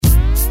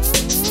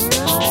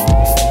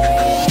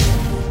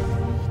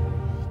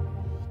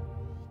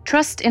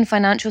Trust in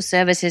financial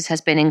services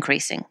has been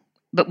increasing.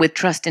 But with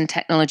trust in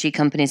technology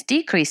companies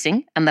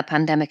decreasing and the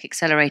pandemic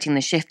accelerating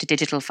the shift to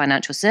digital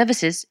financial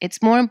services,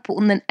 it's more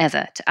important than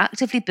ever to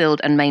actively build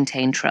and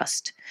maintain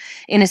trust.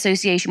 In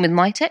association with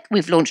Mitek,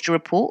 we've launched a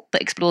report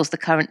that explores the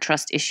current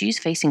trust issues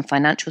facing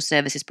financial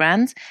services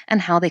brands and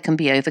how they can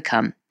be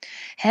overcome.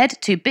 Head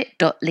to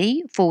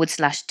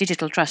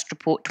bit.ly/Digital Trust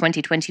Report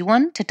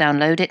 2021 to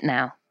download it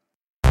now.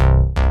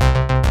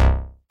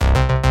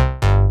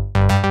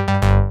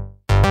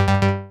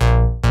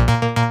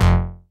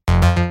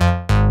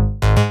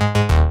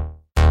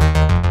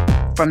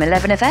 From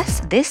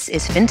 11FS, this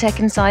is FinTech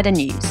Insider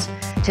News.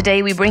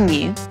 Today we bring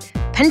you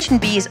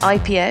PensionBee's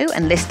IPO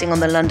and listing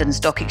on the London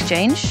Stock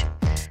Exchange,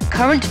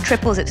 Current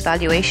triples its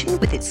valuation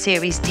with its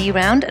Series D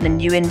round and a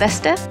new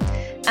investor,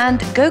 and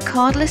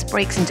GoCardless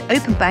breaks into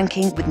open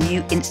banking with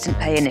new instant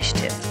pay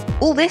initiative.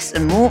 All this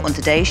and more on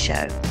today's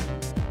show.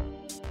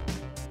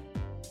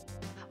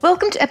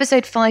 Welcome to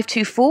episode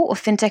 524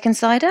 of FinTech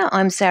Insider.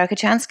 I'm Sarah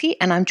Kocianski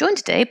and I'm joined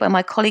today by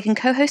my colleague and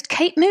co-host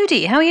Kate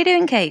Moody. How are you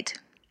doing, Kate?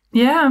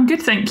 Yeah, I'm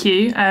good, thank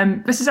you.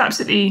 This is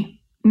absolutely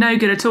no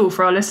good at all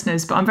for our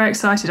listeners, but I'm very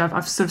excited.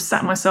 I've sort of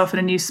sat myself in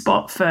a new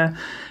spot for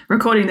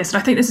recording this,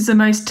 and I think this is the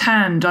most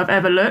tanned I've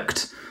ever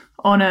looked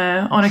on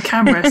a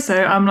camera.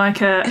 So I'm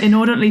like an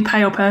inordinately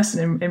pale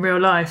person in real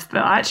life, but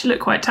I actually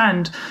look quite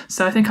tanned.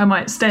 So I think I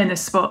might stay in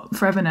this spot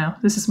forever now.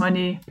 This is my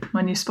new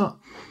spot.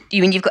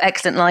 You mean you've got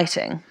excellent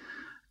lighting?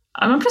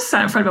 I'm just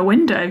sat in front of a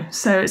window,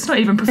 so it's not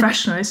even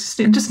professional. It's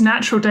just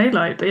natural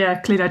daylight. But yeah,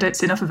 clearly I don't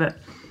see enough of it.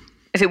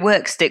 If it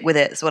works, stick with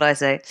it, is what I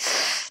say.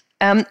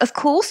 Of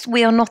course,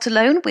 we are not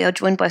alone. We are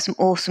joined by some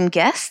awesome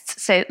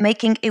guests. So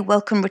making a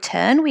welcome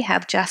return, we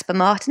have Jasper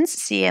Martens,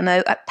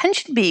 CMO at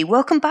PensionBee.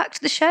 Welcome back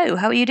to the show.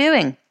 How are you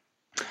doing?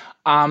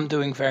 I'm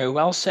doing very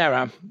well,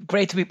 Sarah.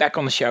 Great to be back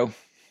on the show.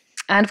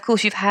 And of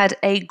course, you've had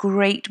a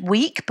great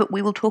week, but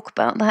we will talk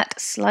about that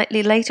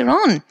slightly later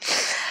on.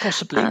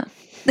 Possibly.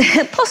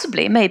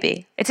 Possibly,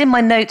 maybe. It's in my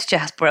notes,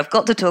 Jasper. I've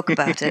got to talk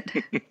about it.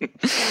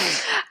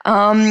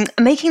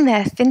 Making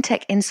their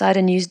FinTech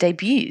Insider News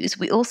debuts,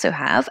 we also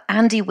have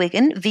Andy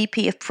Wigan,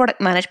 VP of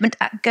Product Management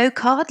at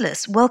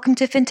GoCardless. Welcome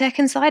to FinTech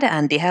Insider,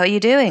 Andy. How are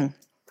you doing?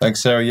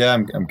 Thanks, Sarah. Yeah,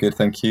 I'm good.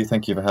 Thank you.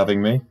 Thank you for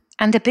having me.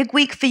 And a big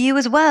week for you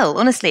as well.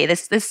 Honestly,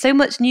 there's so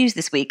much news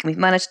this week, and we've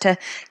managed to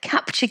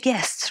capture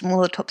guests from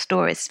all the top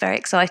stories. It's very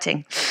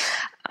exciting.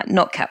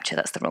 Not capture,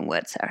 that's the wrong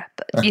word, Sarah,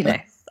 but you know.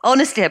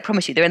 Honestly, I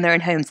promise you, they're in their own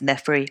homes and they're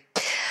free.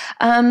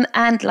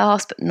 And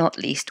last but not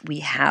least,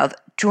 we have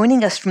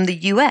joining us from the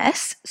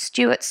US,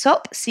 Stuart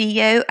Sopp,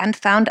 CEO and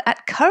founder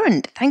at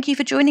Current. Thank you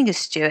for joining us,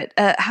 Stuart.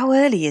 How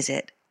early is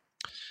it?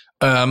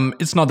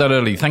 It's not that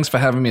early. Thanks for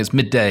having me. It's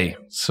midday,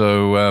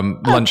 so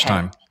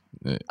lunchtime.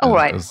 All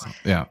right.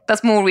 Yeah.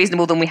 That's more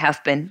reasonable than we have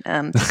been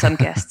for some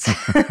guests.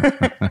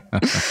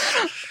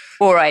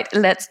 All right,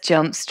 let's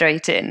jump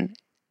straight in.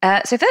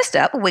 So first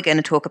up, we're going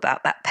to talk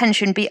about that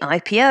PensionBee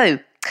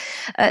IPO.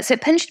 So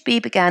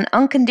PensionBee began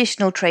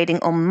unconditional trading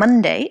on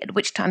Monday, at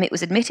which time it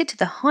was admitted to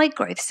the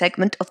high-growth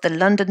segment of the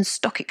London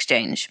Stock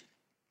Exchange.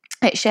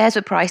 Its shares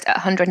were priced at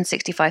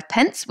 165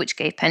 pence, which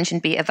gave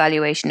PensionBee a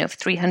valuation of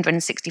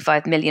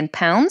 £365 million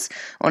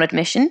on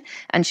admission,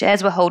 and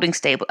shares were holding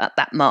stable at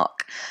that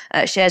mark.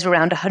 Shares were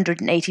around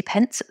 180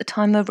 pence at the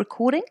time of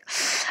recording.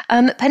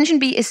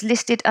 PensionBee is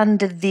listed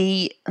under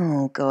the,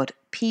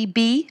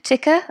 PB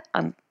ticker.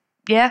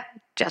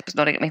 Jasper's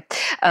nodding at me,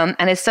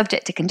 and is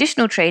subject to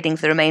conditional trading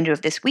for the remainder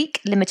of this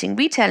week, limiting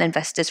retail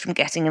investors from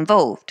getting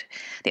involved.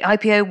 The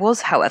IPO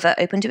was, however,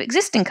 open to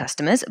existing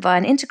customers via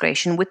an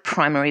integration with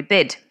Primary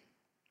Bid.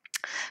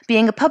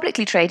 Being a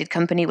publicly traded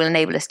company will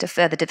enable us to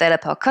further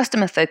develop our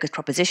customer-focused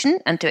proposition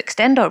and to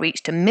extend our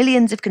reach to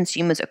millions of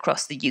consumers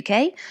across the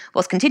UK,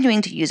 whilst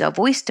continuing to use our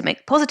voice to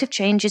make positive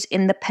changes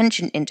in the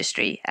pension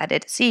industry,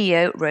 added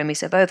CEO Romi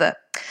Savova.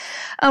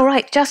 All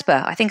right,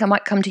 Jasper, I think I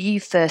might come to you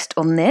first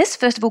on this.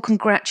 First of all,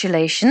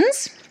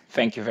 congratulations.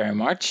 Thank you very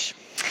much.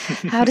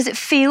 How does it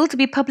feel to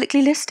be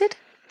publicly listed?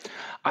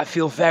 I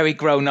feel very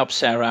grown up,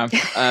 Sarah,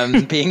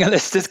 being a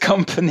listed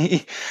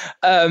company.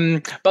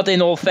 But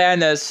in all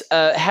fairness,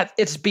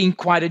 it's been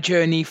quite a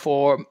journey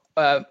for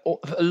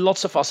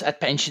lots of us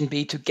at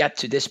PensionBee to get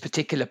to this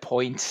particular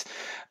point.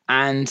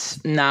 And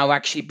now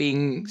actually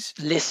being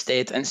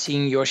listed and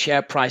seeing your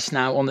share price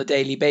now on a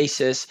daily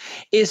basis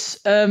is,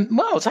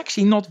 it's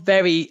actually not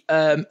very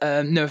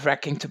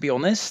nerve-wracking, to be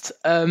honest.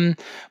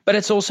 But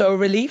it's also a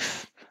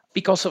relief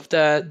because of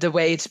the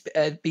way it's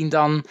been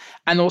done.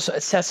 And also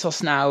it sets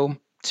us now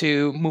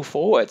to move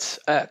forward,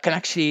 can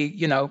actually,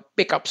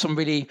 pick up some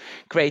really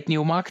great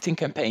new marketing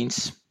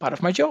campaigns, part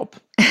of my job.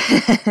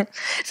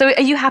 So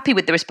are you happy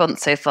with the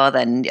response so far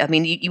then? I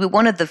mean, you were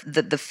one of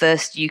the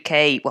first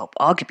UK, well,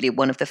 arguably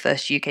one of the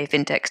first UK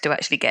fintechs to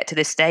actually get to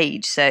this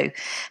stage. So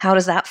how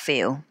does that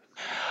feel?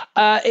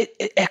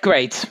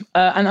 Great.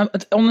 And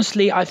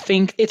honestly, I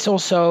think it's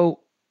also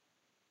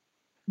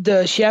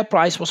the share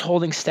price was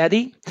holding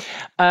steady,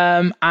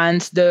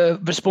 and the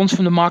response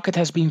from the market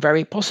has been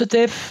very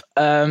positive.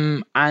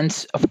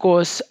 And of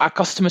course, our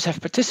customers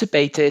have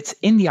participated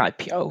in the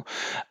IPO.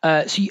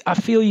 So I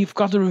feel you've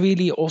got a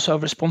really also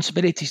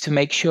responsibilities to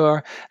make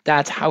sure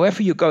that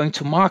however you're going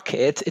to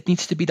market, it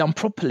needs to be done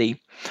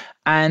properly.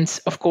 And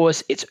of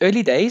course, it's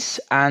early days,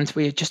 and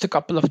we're just a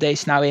couple of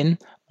days now in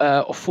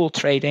of full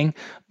trading,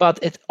 but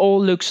it all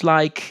looks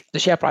like the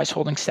share price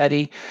holding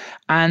steady.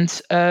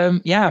 And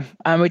and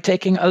we're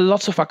taking a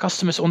lot of our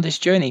customers on this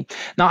journey.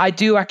 Now, I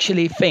do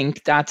actually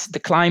think that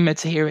the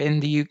climate here in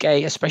the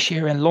UK, especially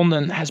here in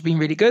London, has been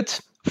really good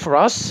for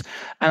us.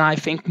 And I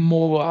think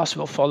more of us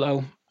will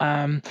follow.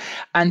 And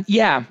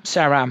yeah,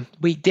 Sarah,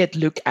 we did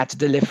look at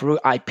the Deliveroo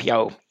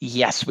IPO.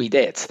 Yes, we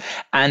did.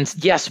 And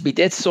yes, we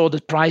did saw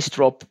the price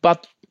drop,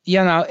 but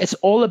it's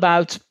all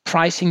about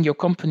pricing your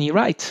company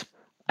right.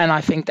 And I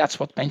think that's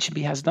what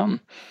PensionBee has done.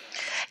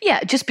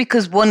 Yeah, just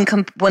because one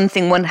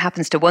thing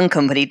happens to one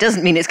company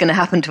doesn't mean it's going to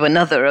happen to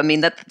another. I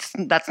mean,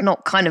 that's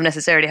not kind of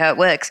necessarily how it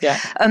works. Yeah.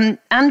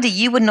 Andy,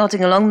 you were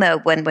nodding along there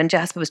when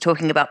Jasper was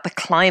talking about the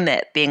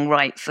climate being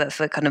right for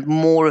kind of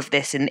more of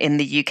this in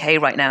the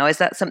UK right now. Is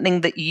that something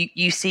that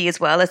you see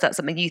as well? Is that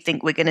something you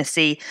think we're going to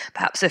see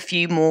perhaps a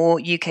few more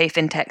UK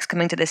fintechs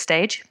coming to this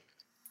stage?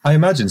 I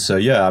imagine so,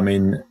 yeah. I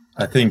mean,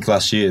 I think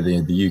last year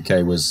the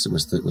UK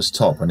was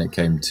top when it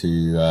came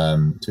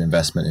to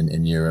investment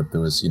in Europe.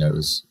 There was it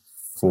was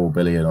 4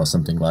 billion or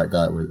something like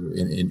that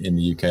in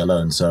the UK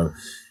alone. So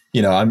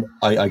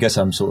I guess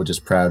I'm sort of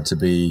just proud to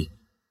be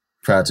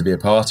a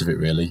part of it,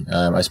 really.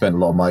 I spent a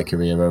lot of my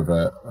career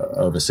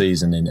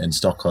overseas and in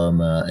Stockholm,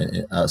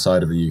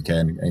 outside of the UK,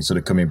 and sort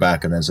of coming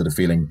back and then sort of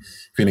feeling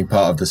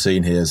part of the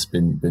scene here has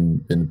been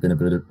a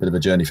bit of a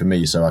journey for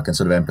me. So I can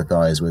sort of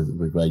empathise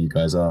with where you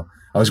guys are.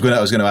 I was going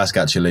to ask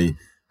actually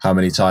how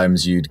many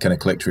times you'd kind of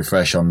clicked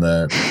refresh on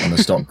the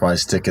stock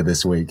price ticker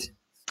this week.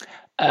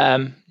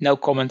 No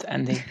comment,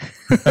 Andy.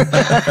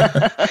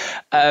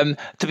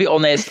 To be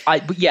honest,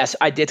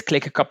 I did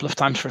click a couple of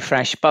times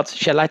refresh, but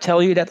shall I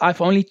tell you that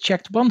I've only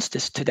checked once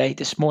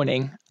this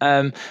morning?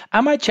 I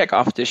might check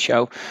after the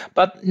show,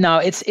 but no,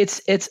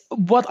 it's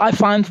what I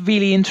find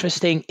really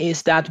interesting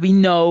is that we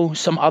know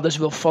some others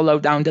will follow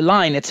down the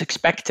line. It's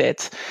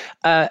expected.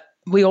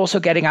 We're also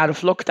getting out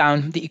of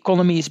lockdown. The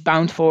economy is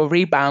bound for a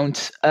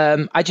rebound.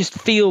 I just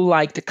feel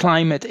like the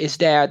climate is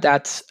there,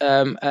 that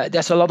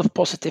there's a lot of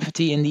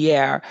positivity in the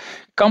air.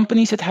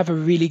 Companies that have a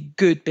really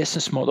good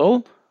business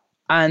model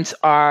and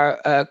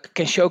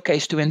can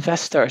showcase to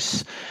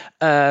investors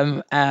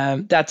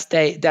that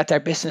their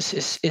business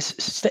is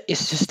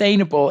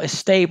sustainable, is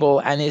stable,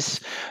 and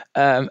is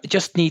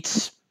just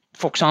needs,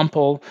 for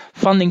example,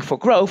 funding for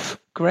growth.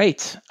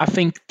 Great. I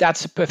think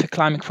that's a perfect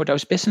climate for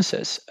those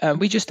businesses.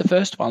 We're just the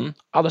first one.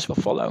 Others will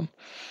follow.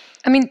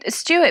 I mean,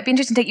 Stuart, it'd be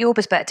interesting to take your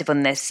perspective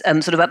on this,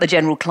 sort of about the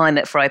general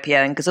climate for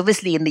IPOing, because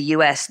obviously in the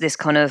US, this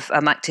kind of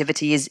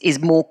activity is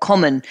more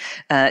common,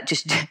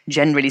 just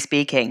generally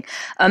speaking.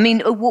 I mean,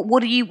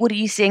 what are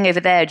you seeing over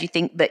there? Do you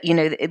think that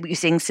you're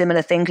seeing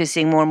similar things? You're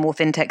seeing more and more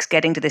fintechs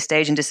getting to this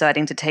stage and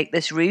deciding to take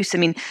this route. I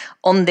mean,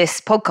 on this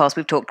podcast,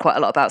 we've talked quite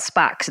a lot about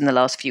SPACs in the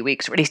last few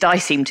weeks, or at least I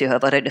seem to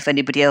have. I don't know if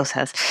anybody else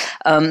has.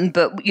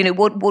 But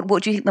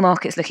what do you think the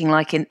market's looking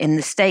like in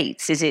the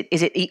States? Is it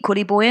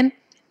equally buoyant?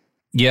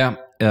 Yeah,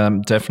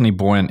 definitely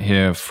buoyant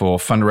here for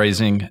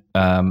fundraising,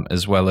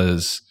 as well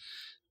as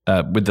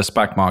with the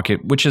SPAC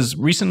market, which has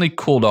recently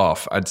cooled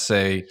off. I'd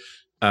say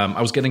I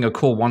was getting a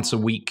call once a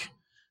week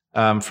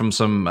from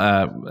some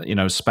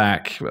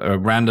SPAC,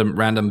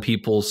 random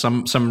people,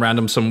 some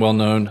random, some well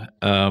known,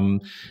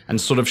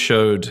 and sort of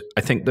showed.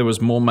 I think there was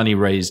more money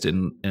raised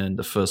in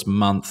the first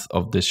month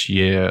of this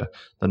year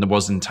than there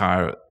was in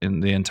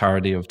the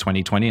entirety of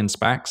 2020 in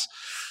SPACs.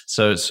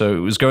 So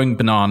it was going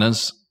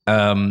bananas.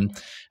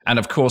 And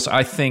of course,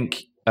 I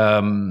think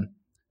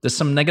there's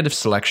some negative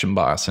selection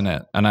bias in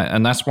it,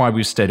 and that's why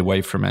we've stayed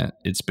away from it.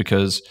 It's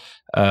because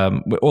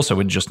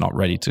we're just not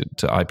ready to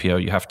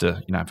IPO. You have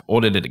to have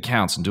audited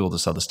accounts and do all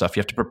this other stuff.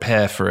 You have to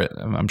prepare for it.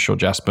 I'm sure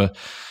Jasper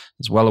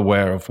is well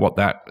aware of what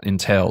that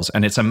entails,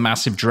 and it's a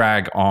massive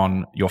drag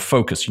on your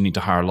focus. You need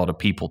to hire a lot of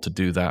people to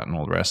do that and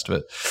all the rest of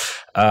it.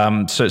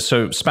 So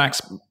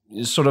SPACs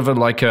is sort of a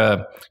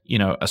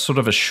sort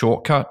of a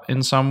shortcut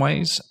in some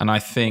ways, and I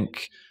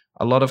think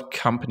a lot of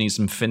companies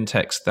and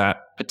fintechs that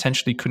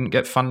potentially couldn't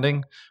get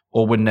funding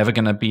or were never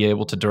going to be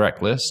able to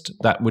direct list,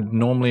 that would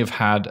normally have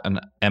had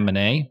an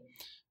M&A,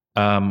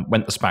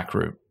 went the SPAC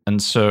route.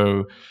 And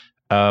so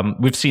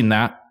we've seen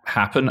that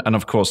happen. And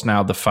of course,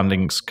 now the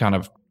funding's kind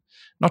of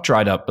not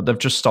dried up, but they've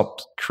just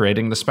stopped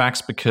creating the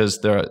SPACs because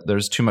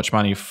there's too much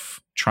money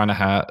trying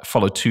to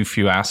follow too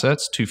few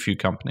assets, too few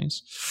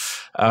companies.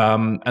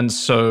 And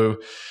so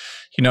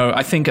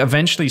I think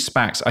eventually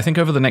SPACs, I think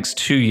over the next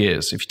 2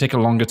 years, if you take a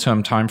longer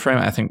term time frame,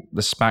 I think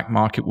the SPAC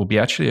market will be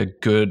actually a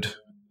good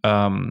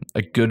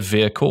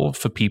vehicle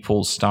for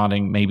people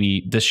starting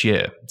maybe this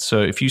year.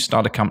 So if you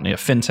start a company, a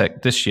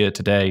fintech this year,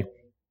 today,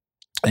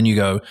 and you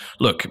go,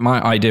 look,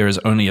 my idea is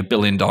only $1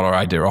 billion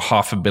idea or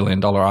 $500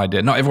 million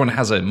idea. Not everyone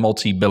has a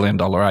multi-billion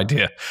dollar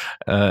idea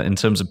in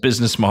terms of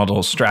business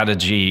model,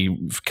 strategy,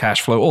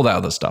 cash flow, all that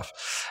other stuff.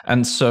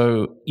 And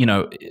so,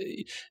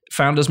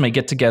 founders may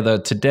get together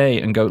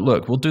today and go,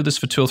 look, we'll do this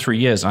for 2 or 3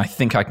 years, and I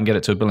think I can get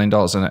it to $1 billion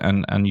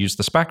and use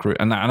the SPAC route.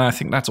 And I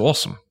think that's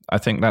awesome. I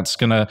think that's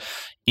going to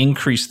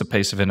increase the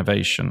pace of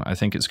innovation. I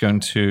think it's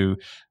going to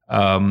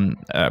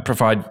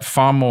provide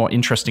far more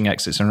interesting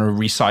exits and a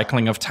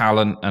recycling of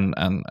talent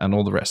and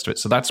all the rest of it.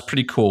 So that's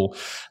pretty cool.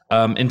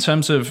 In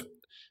terms of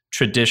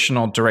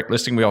traditional direct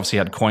listing, we obviously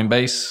had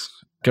Coinbase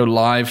go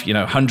live,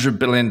 $100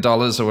 billion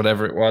or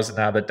whatever it was. And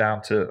now they're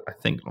down to, I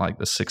think, like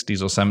the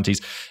 60s or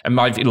 70s. And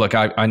my view, look,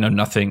 I know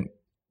nothing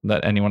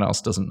that anyone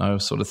else doesn't know,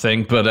 sort of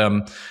thing. But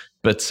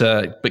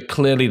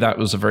clearly that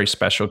was a very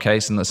special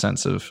case in the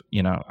sense of,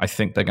 I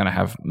think they're going to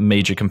have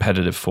major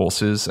competitive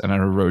forces and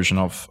an erosion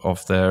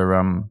of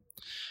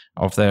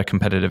their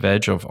competitive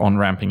edge of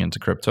on-ramping into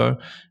crypto.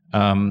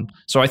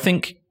 So I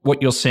think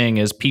what you're seeing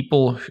is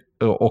people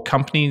or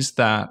companies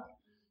that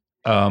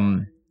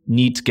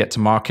need to get to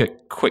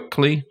market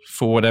quickly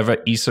for whatever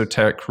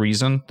esoteric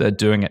reason, they're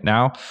doing it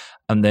now.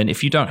 And then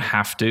if you don't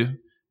have to,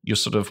 you're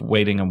sort of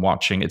waiting and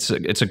watching. It's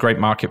a great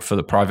market for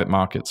the private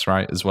markets,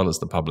 right, as well as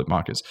the public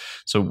markets.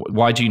 So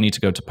why do you need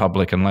to go to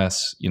public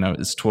unless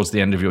it's towards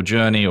the end of your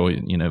journey, or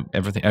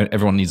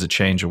everyone needs a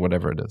change or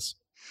whatever it is?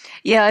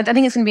 Yeah, I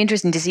think it's going to be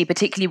interesting to see,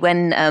 particularly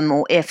when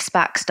or if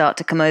SPACs start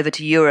to come over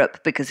to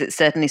Europe, because it's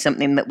certainly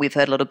something that we've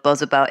heard a lot of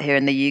buzz about here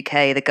in the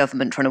UK. The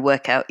government trying to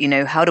work out,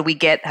 how do we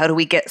get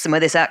some of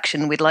this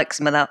action? We'd like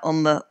some of that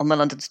on the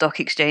London Stock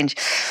Exchange.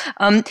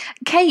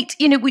 Kate,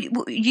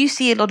 you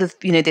see a lot of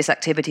this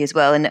activity as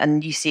well,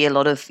 and you see a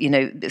lot of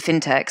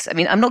fintechs. I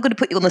mean, I'm not going to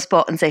put you on the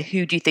spot and say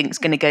who do you think is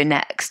going to go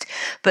next,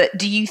 but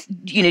do you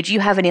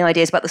have any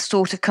ideas about the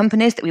sort of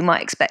companies that we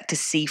might expect to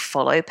see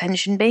follow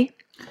PensionBee?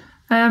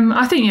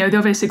 I think, the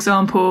obvious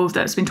example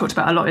that's been talked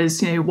about a lot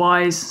is,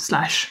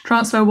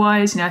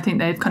 Wise/TransferWise. I think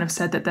they've kind of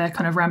said that they're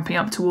kind of ramping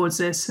up towards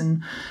this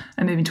and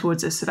moving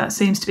towards this. So that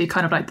seems to be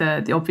kind of like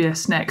the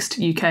obvious next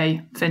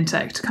UK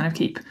fintech to kind of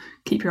keep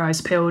your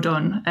eyes peeled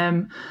on.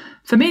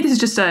 For me, this is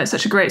just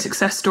such a great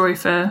success story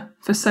for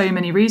so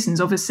many reasons.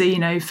 Obviously,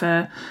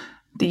 for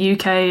the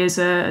UK as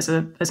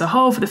a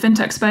whole, for the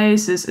fintech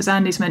space, as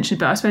Andy's mentioned,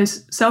 but I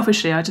suppose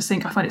selfishly, I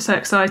find it so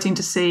exciting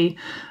to see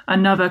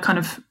another kind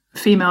of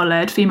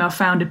female-led,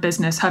 female-founded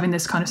business having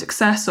this kind of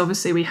success.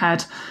 Obviously, we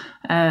had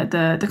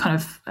the kind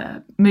of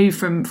move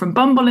from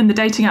Bumble in the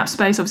dating app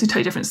space, obviously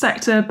totally different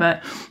sector,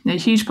 but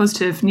huge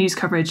positive news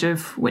coverage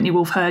of Whitney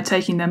Wolfe Herd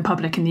taking them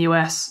public in the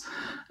US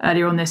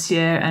earlier on this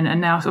year,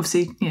 and now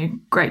obviously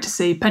great to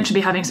see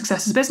PensionBee having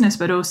success as a business,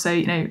 but also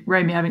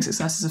Romy having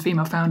success as a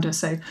female founder.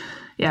 So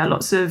yeah,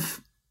 lots of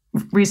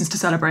reasons to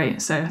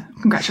celebrate. So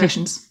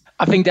congratulations.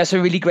 I think there's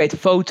a really great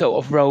photo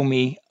of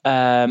Romy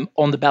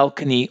on the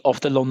balcony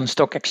of the London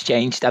Stock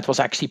Exchange that was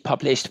actually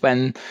published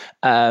when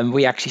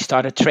we actually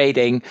started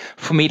trading.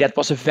 For me, that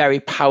was a very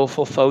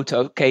powerful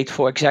photo, Kate,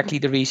 for exactly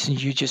the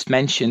reasons you just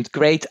mentioned.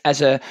 Great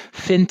as a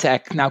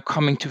fintech now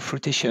coming to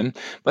fruition,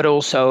 but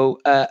also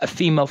a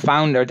female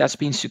founder that's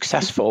been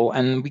successful,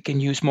 and we can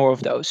use more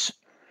of those.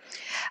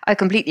 I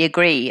completely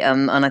agree,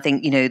 and I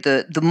think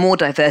the more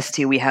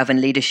diversity we have in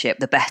leadership,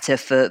 the better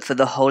for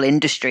the whole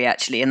industry,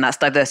 actually, and that's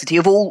diversity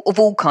of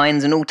all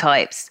kinds and all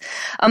types.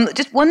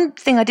 Just one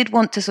thing I did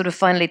want to sort of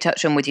finally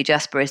touch on with you,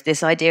 Jasper, is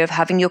this idea of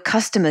having your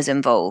customers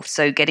involved.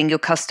 So getting your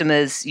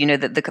customers,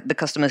 the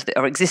customers that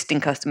are existing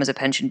customers of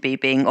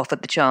PensionBee being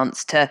offered the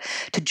chance to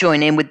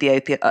join in with the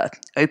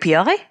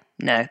OPI?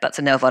 No, that's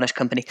a nail varnish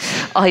company.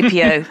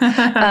 IPO.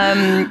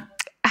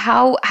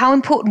 How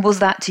important was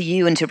that to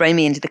you and to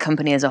Romy and to the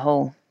company as a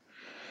whole?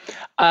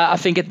 I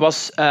think it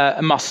was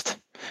a must.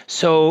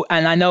 So,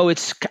 and I know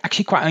it's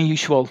actually quite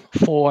unusual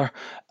for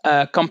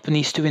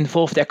companies to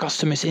involve their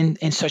customers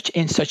in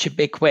such a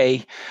big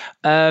way.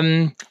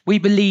 We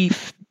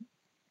believe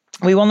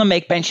we want to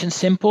make pensions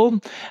simple,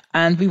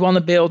 and we want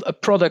to build a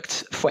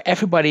product for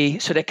everybody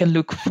so they can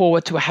look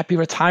forward to a happy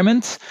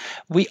retirement.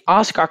 We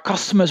ask our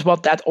customers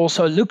what that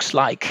also looks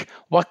like,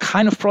 what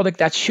kind of product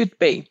that should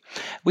be.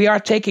 We are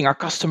taking our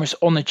customers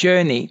on a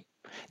journey.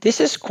 This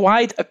is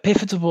quite a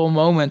pivotal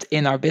moment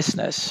in our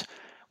business.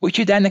 Would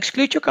you then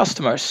exclude your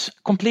customers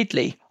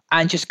completely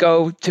and just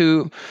go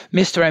to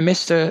Mr. and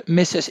Mrs.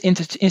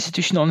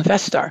 Institutional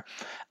Investor?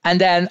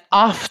 And then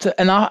as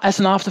an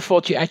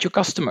afterthought, you add your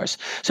customers.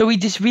 So we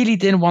just really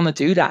didn't want to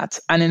do that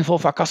and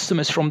involve our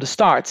customers from the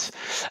start.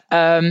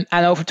 And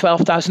over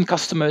 12,000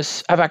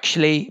 customers have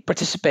actually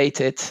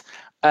participated,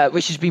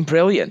 which has been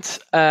brilliant.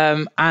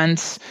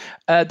 And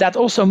that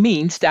also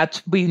means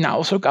that we now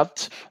also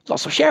got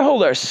lots of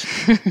shareholders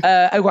who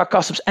are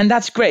customers, and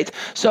that's great.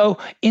 So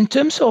in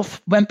terms of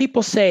when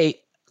people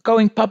say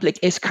going public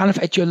is kind of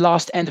at your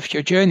last end of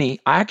your journey,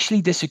 I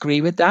actually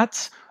disagree with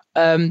that.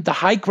 the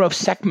high growth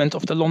segment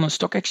of the London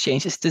Stock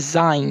Exchange is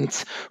designed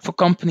for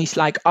companies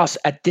like us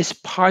at this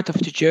part of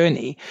the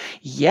journey.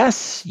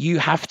 Yes, you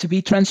have to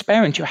be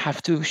transparent. You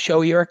have to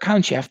show your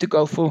accounts. You have to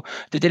go through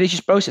the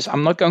diligence process.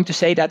 I'm not going to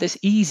say that is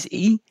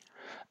easy,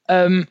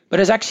 but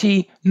it's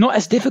actually not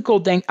as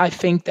difficult than I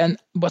think than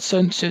what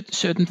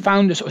certain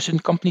founders or certain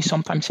companies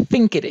sometimes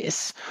think it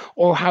is,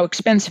 or how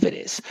expensive it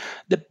is.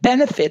 The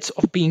benefits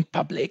of being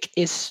public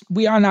is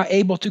we are now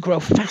able to grow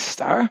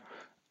faster,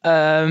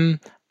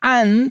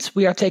 and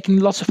we are taking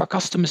lots of our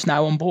customers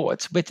now on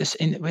board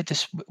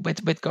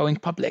with going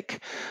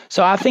public.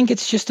 So I think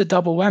it's just a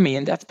double whammy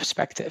in that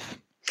perspective.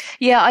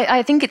 Yeah,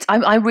 I think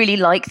I really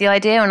like the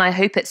idea, and I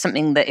hope it's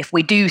something that if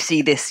we do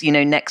see this,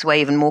 next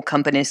wave and more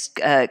companies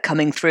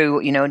coming through,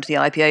 into the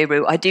IPO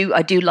route,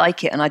 I do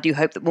like it, and I do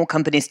hope that more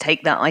companies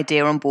take that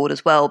idea on board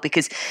as well,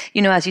 because,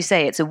 as you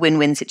say, it's a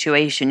win-win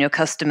situation. Your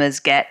customers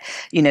get,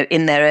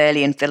 in there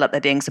early and feel like they're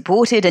being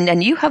supported,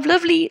 and you have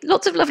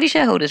lots of lovely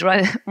shareholders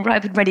right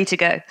and ready to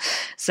go.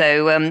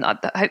 So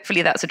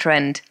hopefully that's a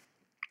trend.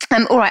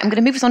 All right, I'm going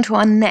to move us on to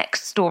our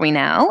next story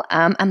now,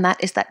 and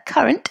that is that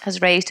Current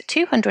has raised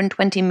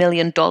 $220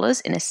 million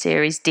in a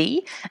Series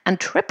D and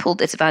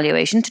tripled its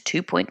valuation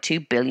to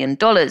 $2.2 billion.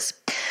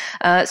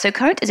 So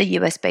Current is a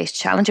US-based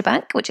challenger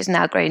bank, which has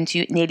now grown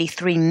to nearly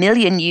 3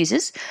 million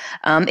users.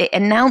 It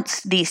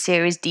announced the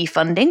Series D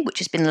funding, which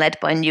has been led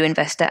by new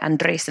investor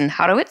Andreessen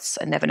Horowitz.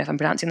 I never know if I'm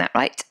pronouncing that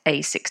right,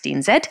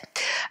 A16Z.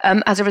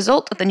 As a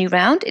result of the new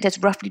round, it has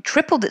roughly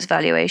tripled its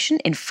valuation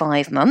in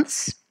 5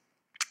 months.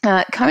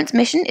 Current's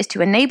mission is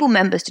to enable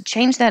members to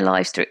change their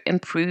lives through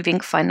improving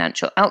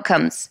financial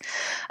outcomes.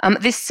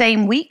 This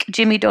same week,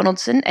 Jimmy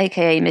Donaldson,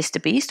 aka Mr.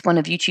 Beast, one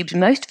of YouTube's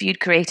most viewed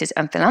creators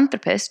and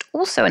philanthropist,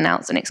 also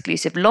announced an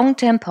exclusive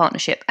long-term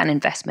partnership and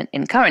investment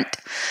in Current.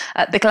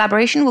 The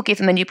collaboration will give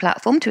him a new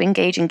platform to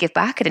engage and give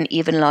back at an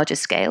even larger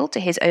scale to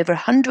his over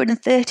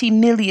 130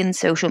 million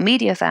social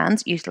media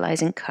fans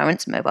utilizing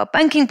Current's mobile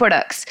banking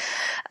products.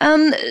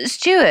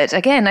 Stuart,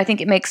 again, I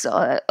think it makes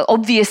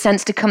obvious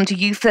sense to come to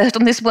you first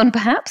on this one,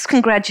 perhaps.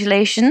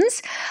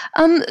 Congratulations.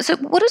 So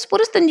what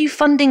does the new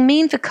funding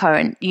mean for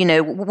Current?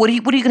 What are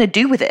you going to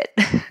do with it?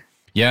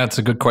 Yeah, it's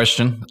a good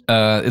question.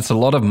 It's a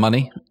lot of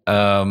money.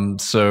 And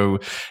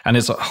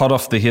it's hot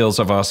off the heels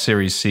of our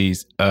Series C.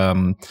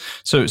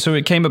 So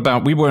it came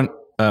about, we weren't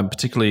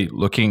particularly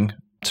looking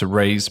to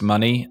raise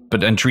money, but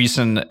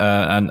Andreessen,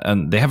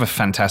 and they have a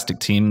fantastic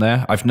team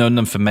there. I've known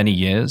them for many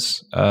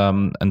years.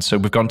 And so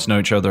we've gotten to know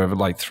each other over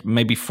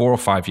maybe 4 or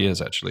 5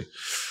 years, actually.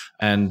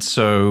 And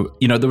so,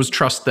 there was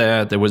trust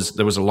there. There was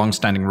a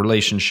long-standing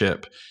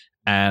relationship,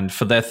 and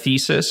for their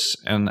thesis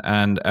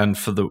and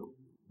for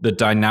the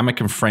dynamic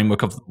and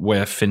framework of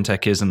where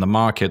fintech is in the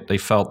market, they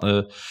felt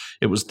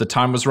the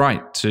time was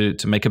right to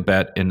make a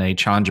bet in a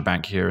challenger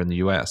bank here in the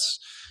US.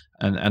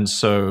 And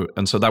so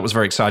that was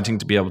very exciting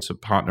to be able to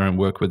partner and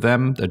work with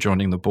them. They're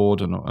joining the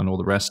board and all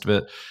the rest of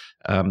it.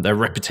 Their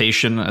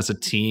reputation as a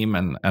team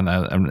and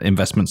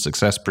investment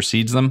success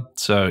precedes them.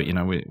 So,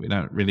 we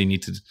don't really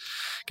need to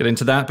get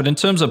into that. But in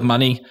terms of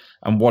money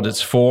and what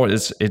it's for,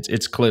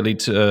 it's clearly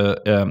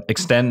to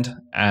extend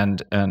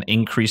and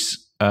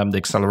increase the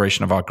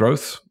acceleration of our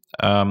growth.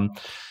 The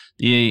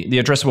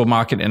addressable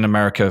market in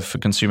America for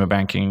consumer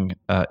banking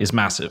is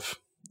massive.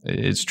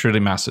 It's truly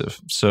massive.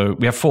 So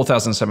we have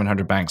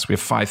 4,700 banks. We have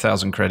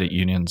 5,000 credit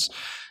unions.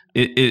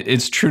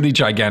 It's truly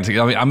gigantic.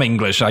 I mean, I'm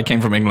English. I came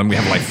from England. We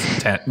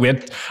have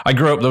 10. I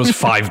grew up. There was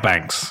 5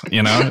 banks. When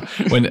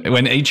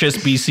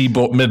HSBC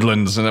bought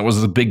Midlands, and it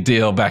was a big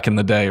deal back in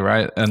the day,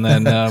 right? And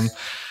then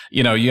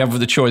you have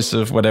the choice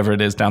of whatever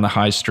it is down the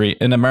high street.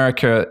 In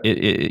America,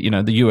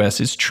 the US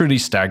is truly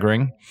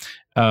staggering,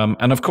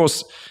 and of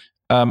course,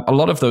 a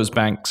lot of those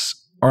banks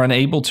are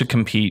unable to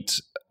compete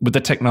with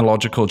the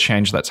technological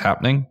change that's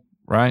happening.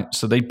 Right.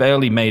 So they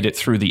barely made it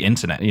through the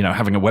internet,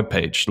 having a web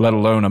page, let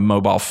alone a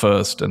mobile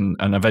first, and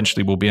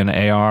eventually will be an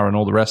AR and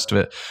all the rest of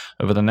it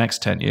over the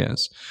next 10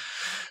 years.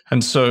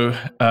 And so,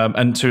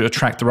 and to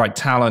attract the right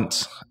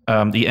talent,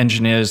 the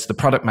engineers, the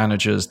product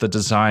managers, the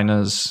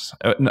designers,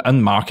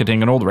 and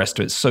marketing and all the rest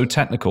of it is so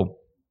technical.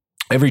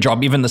 Every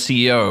job, even the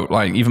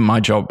CEO, even my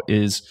job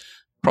is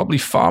probably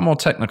far more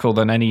technical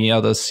than any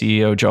other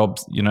CEO job,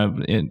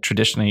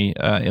 traditionally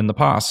in the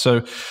past.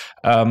 So,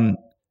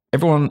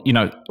 everyone,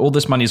 all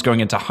this money is going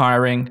into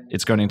hiring.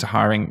 It's going into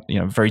hiring,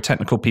 very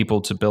technical people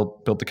to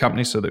build the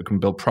company so that it can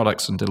build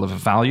products and deliver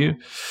value.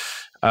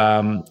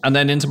 And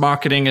then into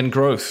marketing and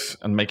growth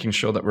and making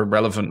sure that we're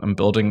relevant and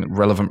building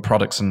relevant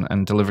products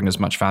and delivering as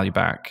much value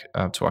back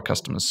to our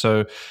customers.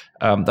 So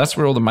that's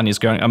where all the money is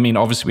going. I mean,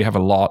 obviously we have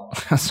a lot,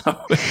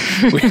 so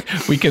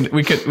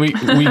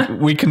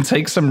we can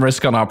take some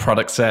risk on our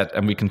product set,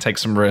 and we can take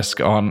some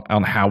risk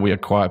on how we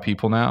acquire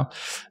people now.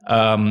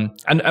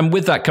 And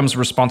with that comes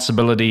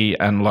responsibility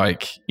and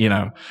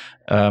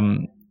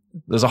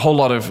there's a whole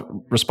lot of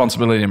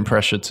responsibility and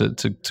pressure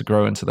to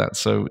grow into that.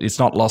 So it's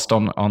not lost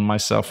on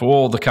myself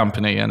or the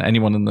company and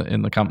anyone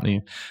in the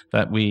company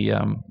that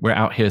we're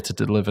out here to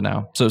deliver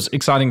now. So it's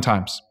exciting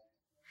times.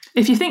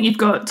 If you think you've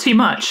got too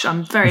much,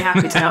 I'm very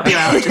happy to help you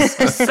out.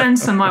 Just send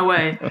some my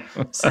way.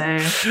 So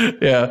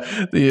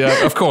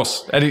of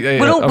course.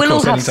 We'll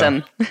all have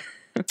some.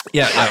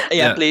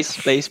 Yeah, please.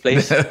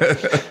 With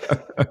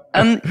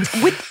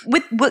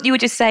what you were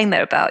just saying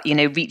there about,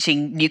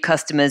 reaching new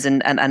customers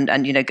and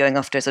going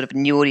after sort of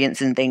new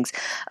audience and things.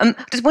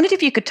 Just wondered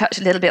if you could touch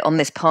a little bit on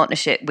this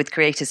partnership with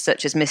creators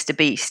such as Mr.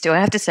 Beast, who I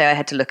have to say I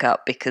had to look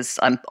up because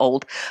I'm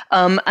old,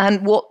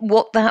 and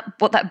what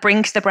that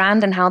brings to the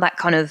brand and how that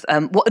kind of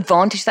what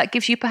advantage that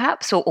gives you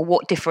perhaps, or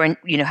what different,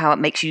 how it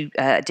makes you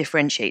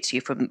differentiates you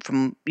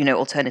from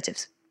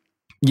alternatives.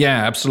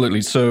 Yeah,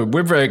 absolutely. So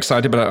we're very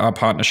excited about our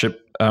partnership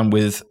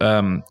with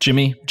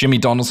Jimmy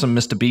Donaldson,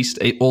 Mr. Beast,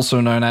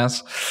 also known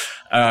as.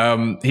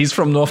 He's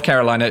from North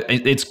Carolina.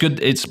 It's good.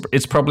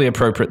 It's probably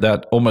appropriate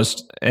that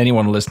almost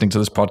anyone listening to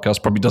this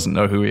podcast probably doesn't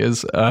know who he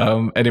is.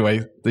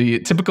 Anyway,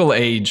 the typical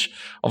age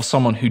of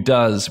someone who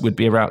does would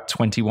be about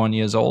 21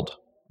 years old.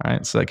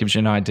 Right, so that gives you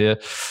an idea.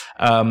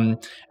 And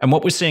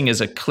what we're seeing is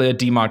a clear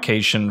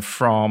demarcation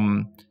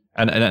from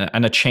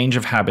and a change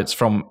of habits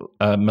from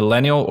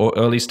millennial or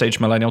early stage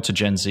millennial to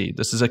Gen Z.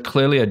 This is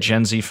clearly a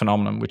Gen Z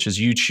phenomenon, which is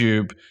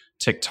YouTube,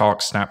 TikTok,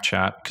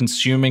 Snapchat,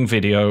 consuming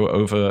video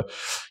over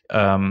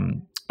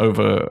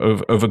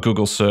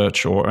Google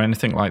search or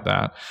anything like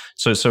that.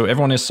 So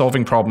everyone is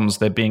solving problems.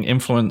 They're being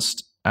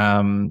influenced.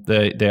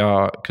 They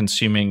are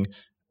consuming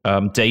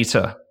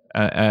data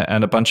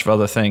and a bunch of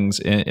other things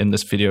in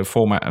this video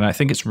format. And I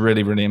think it's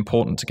really, really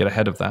important to get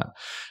ahead of that.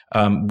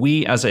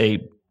 We as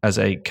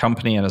a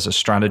company and as a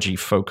strategy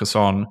focus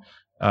on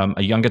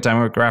a younger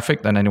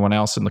demographic than anyone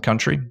else in the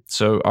country.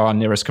 So our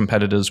nearest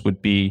competitors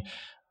would be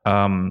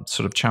sort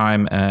of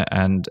Chime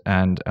and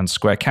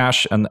Square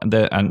Cash and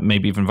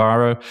maybe even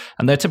Varo.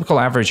 And their typical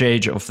average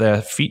age of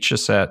their feature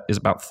set is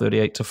about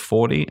 38 to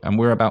 40, and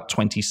we're about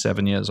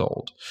 27 years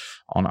old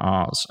on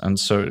ours. And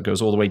so it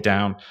goes all the way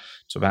down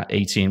to about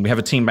 18. We have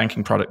a team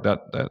banking product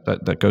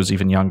that goes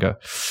even younger.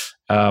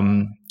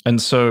 And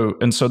so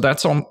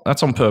that's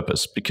on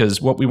purpose,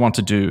 because what we want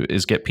to do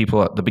is get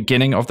people at the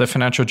beginning of their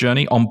financial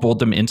journey, onboard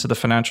them into the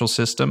financial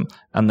system,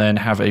 and then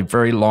have a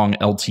very long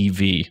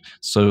LTV,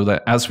 so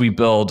that as we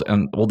build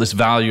and all this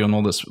value and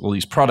all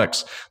these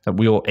products, that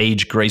we will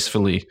age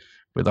gracefully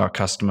with our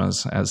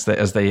customers as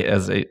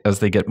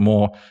they get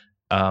more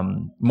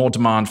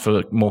demand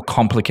for more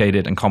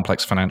complicated and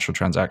complex financial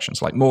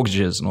transactions like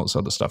mortgages and all this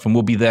other stuff, and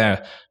we'll be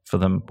there for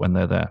them when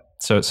they're there.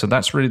 So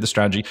that's really the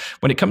strategy.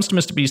 When it comes to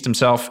Mr. Beast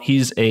himself,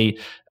 he's a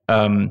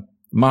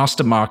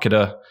master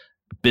marketer,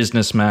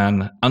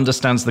 businessman,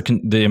 understands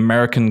the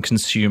American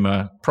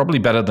consumer probably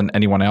better than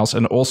anyone else,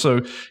 and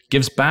also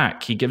gives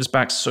back. He gives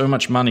back so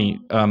much money,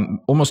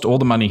 almost all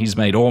the money he's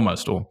made, or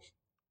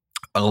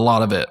a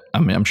lot of it. I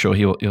mean, I'm sure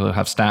he'll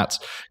have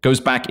stats. Goes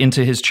back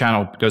into his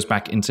channel, goes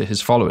back into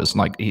his followers.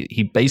 Like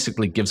he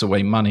basically gives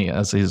away money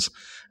as his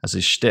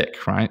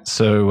shtick, right?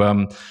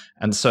 So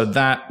and so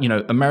that,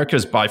 America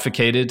is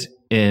bifurcated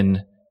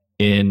in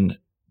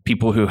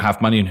people who have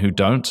money and who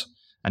don't,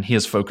 and he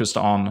is focused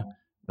on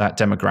that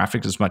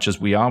demographic as much as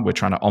we are. We're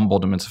trying to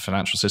onboard them into the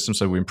financial system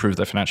so we improve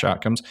their financial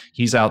outcomes.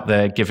 He's out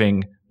there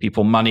giving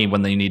people money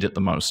when they need it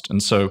the most,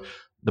 and so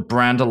the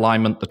brand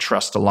alignment, the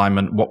trust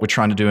alignment, what we're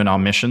trying to do in our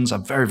missions are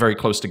very, very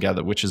close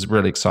together, which is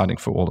really exciting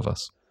for all of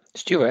us.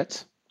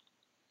 Stuart,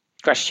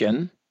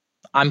 question.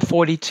 I'm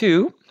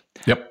 42.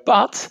 Yep.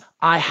 But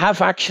I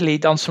have actually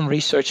done some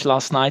research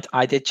last night.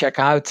 I did check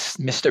out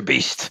Mr.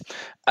 Beast.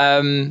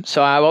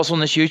 So I was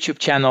on his YouTube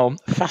channel.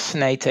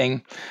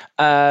 Fascinating.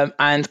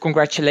 And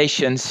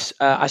congratulations.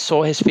 I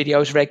saw his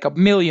videos rake up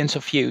millions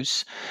of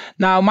views.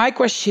 Now, my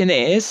question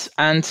is,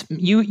 and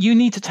you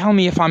need to tell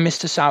me if I'm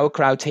Mr.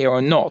 Sauerkraut here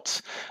or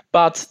not,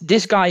 but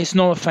this guy is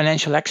not a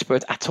financial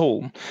expert at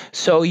all.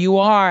 So you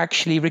are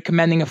actually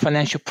recommending a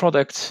financial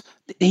product.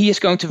 He is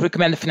going to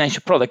recommend a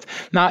financial product.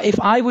 Now, if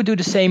I would do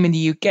the same in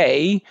the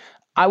UK,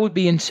 I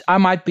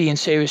might be in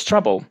serious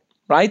trouble.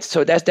 Right,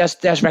 so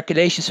there's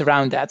regulations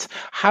around that.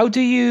 How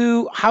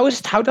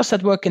does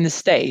that work in the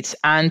States?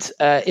 And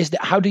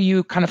how do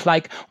you kind of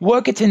like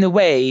work it in a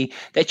way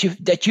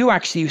that you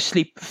actually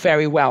sleep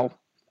very well,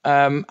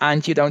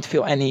 and you don't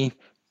feel any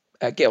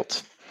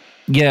guilt?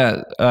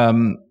 Yeah.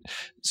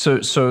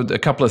 So a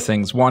couple of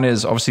things. One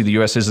is obviously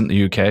the US isn't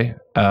the UK,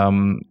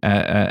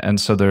 and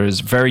so there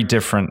is very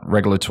different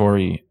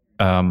regulatory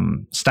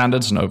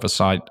standards and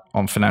oversight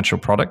on financial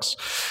products.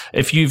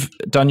 If you've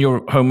done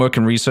your homework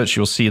and research,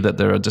 you'll see that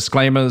there are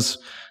disclaimers,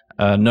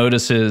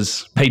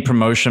 notices, paid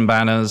promotion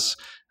banners.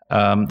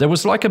 There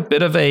was a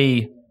bit of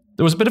a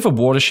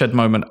watershed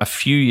moment a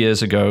few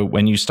years ago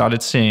when you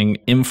started seeing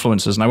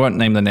influencers, and I won't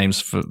name the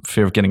names for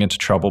fear of getting into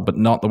trouble, but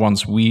not the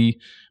ones we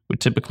would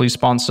typically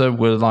sponsor,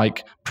 were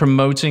like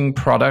promoting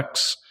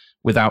products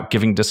without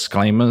giving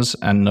disclaimers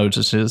and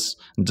notices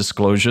and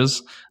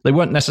disclosures. They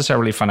weren't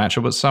necessarily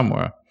financial, but some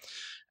were.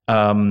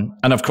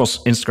 And of course,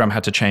 Instagram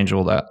had to change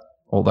all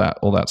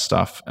that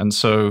stuff. And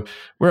so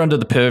we're under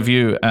the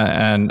purview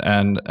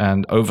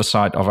and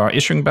oversight of our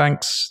issuing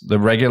banks, the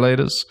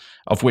regulators,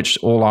 of which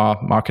all our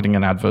marketing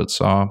and adverts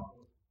are,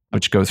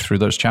 which go through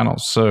those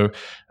channels. So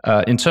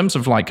In terms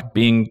of like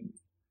being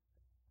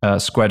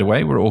squared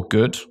away, we're all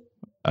good.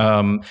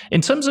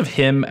 In terms of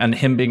him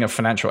being a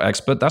financial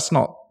expert, that's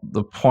not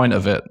the point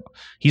of it.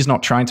 He's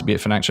not trying to be a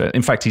financial.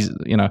 In fact,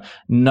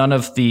 none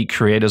of the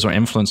creators or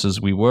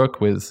influencers we work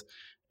with.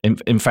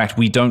 In fact,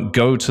 we don't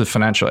go to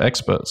financial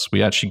experts.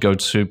 We actually go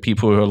to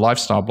people who are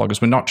lifestyle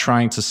bloggers. We're not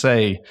trying to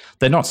say,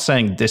 they're not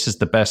saying this is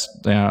the best.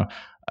 You're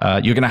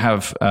going to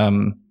have,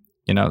 an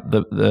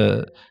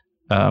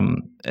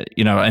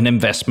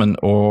investment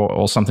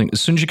or something.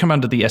 As soon as you come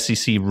under the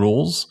SEC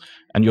rules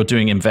and you're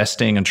doing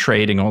investing and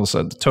trading,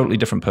 also totally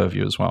different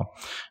purview as well.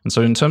 And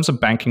so in terms of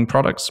banking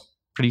products,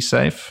 pretty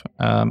safe.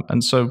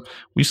 And so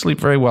we sleep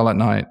very well at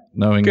night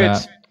knowing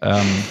that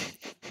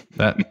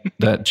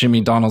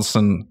Jimmy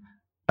Donaldson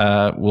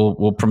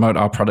will promote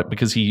our product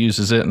because he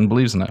uses it and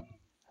believes in it.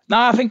 No,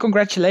 I think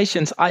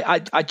congratulations.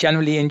 I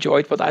generally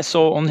enjoyed what I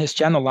saw on his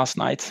channel last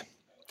night.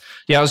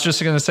 Yeah, I was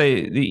just going to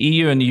say the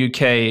EU and the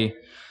UK,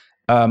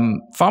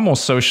 far more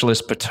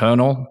socialist,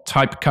 paternal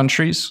type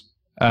countries.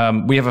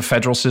 We have a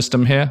federal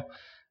system here.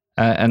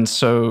 And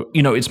so,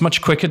 it's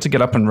much quicker to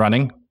get up and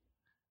running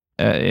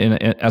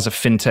as a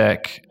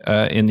fintech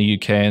in the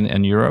UK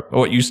and Europe.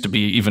 Or it used to be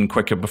even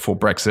quicker before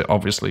Brexit,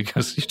 obviously,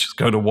 because you just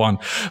go to one.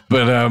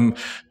 And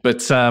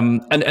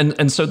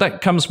so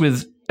that comes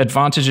with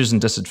advantages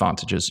and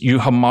disadvantages. You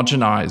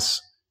homogenize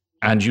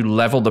and you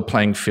level the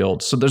playing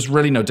field. So there's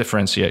really no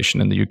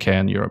differentiation in the UK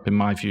and Europe, in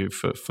my view,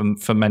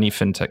 for many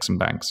fintechs and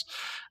banks.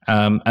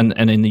 And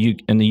in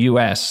the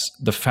US,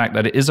 the fact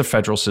that it is a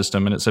federal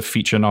system and it's a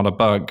feature, not a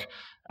bug,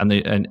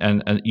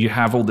 and you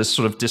have all this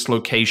sort of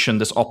dislocation,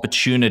 this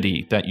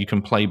opportunity that you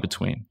can play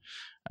between,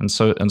 and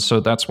so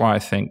that's why I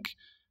think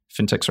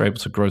fintechs are able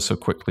to grow so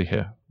quickly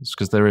here. It's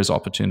because there is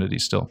opportunity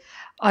still.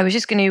 I was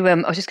just going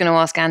to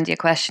ask Andy a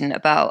question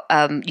about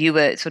you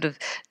were sort of,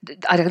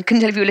 I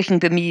couldn't tell if you were looking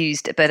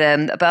bemused, but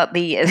about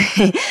the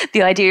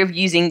the idea of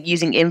using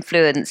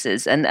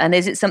influencers, and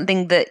is it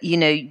something that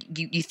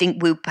you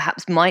think we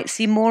perhaps might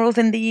see more of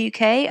in the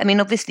UK? I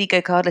mean, obviously,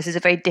 GoCardless is a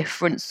very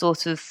different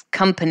sort of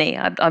company.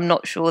 I'm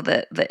not sure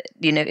that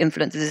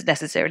influencers is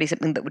necessarily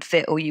something that would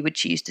fit or you would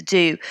choose to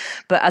do,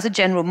 but as a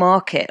general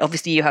market,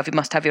 obviously you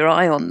must have your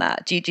eye on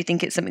that. Do you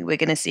think it's something we're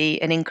going to see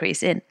an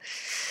increase in?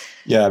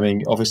 Yeah, I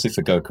mean, obviously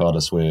for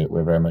GoCardless,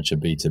 we're very much a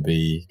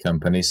B2B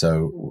company,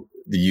 so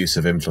the use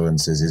of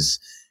influencers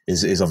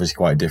is obviously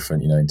quite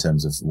different, in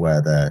terms of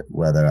where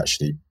they're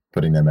actually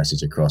putting their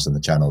message across in the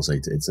channels.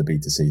 It's a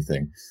B2C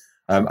thing.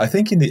 I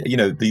think in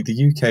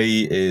the UK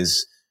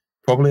is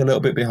probably a little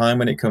bit behind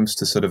when it comes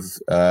to sort of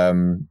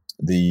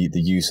the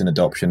use and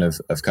adoption of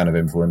kind of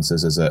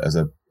influencers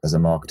as a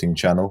marketing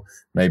channel.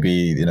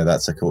 Maybe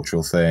that's a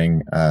cultural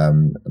thing.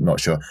 I'm not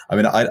sure. I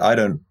mean, I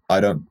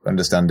don't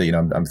understand it.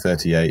 I'm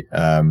 38.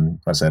 I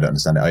say I don't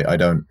understand it. I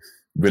don't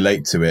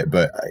relate to it,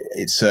 but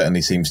it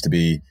certainly seems to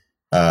be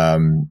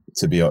on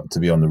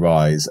the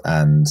rise.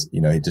 And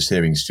just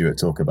hearing Stuart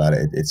talk about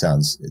it, it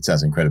sounds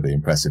incredibly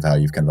impressive how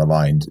you've kind of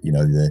aligned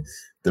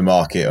the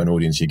market and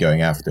audience you're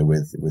going after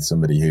with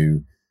somebody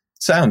who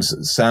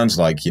sounds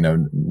like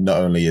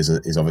not only is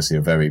obviously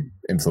a very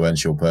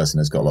influential person,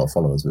 has got a lot of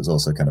followers, but it's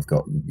also kind of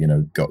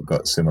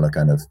got similar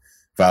kind of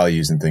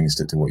values and things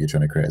to what you're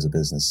trying to create as a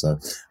business. So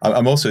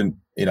I'm also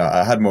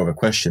I had more of a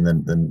question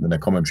than a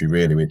commentary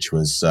really, which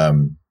was I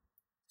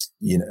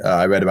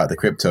read about the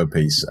crypto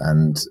piece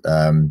and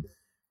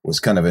was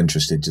kind of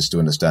interested just to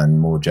understand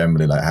more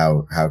generally like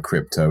how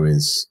crypto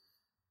is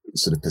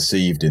sort of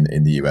perceived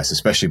in the US,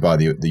 especially by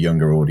the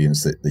younger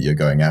audience that you're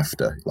going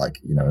after,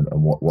 and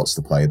what's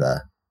the play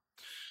there?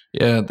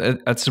 Yeah,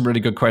 that's a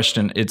really good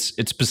question.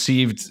 It's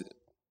perceived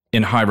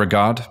in high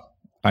regard,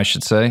 I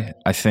should say.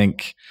 I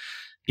think,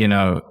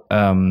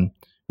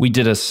 we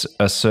did a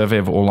survey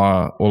of all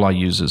our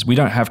users. We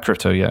don't have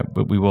crypto yet,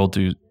 but we will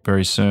do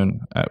very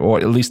soon, or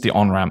at least the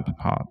on-ramp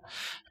part.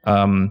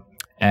 And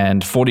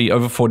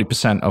over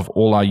 40% of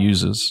all our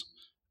users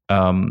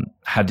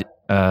had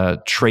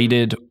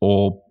traded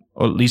or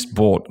at least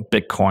bought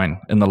Bitcoin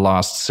in the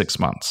last 6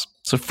 months.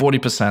 So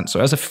 40%. So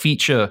as a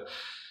feature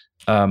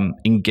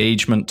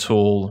engagement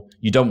tool,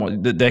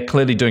 they're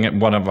clearly doing it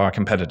one of our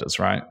competitors,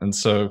 right? And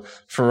so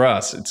for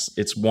us,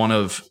 it's one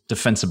of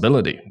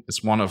defensibility.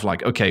 It's one of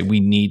like, okay,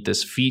 we need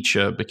this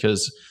feature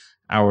because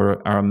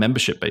our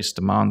membership base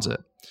demands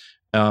it.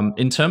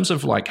 In terms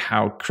of like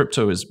how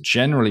crypto is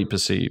generally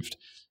perceived,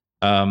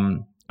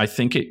 I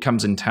think it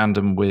comes in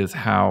tandem with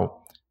how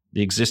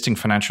the existing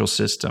financial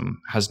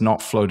system has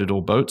not floated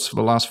all boats for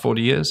the last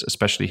 40 years,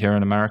 especially here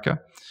in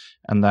America,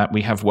 and that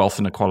we have wealth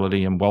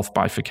inequality and wealth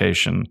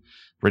bifurcation.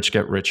 Rich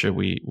get richer.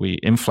 We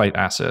inflate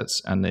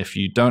assets. And if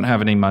you don't have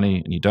any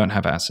money and you don't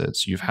have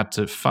assets, you've had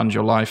to fund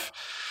your life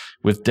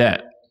with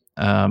debt.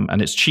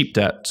 And it's cheap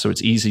debt, so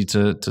it's easy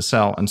to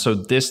sell. And so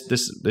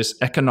this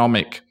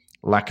economic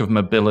lack of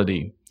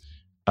mobility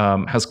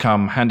has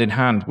come hand in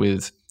hand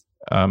with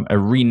a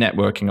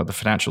re-networking of the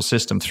financial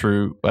system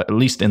through, at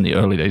least in the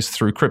early days,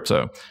 through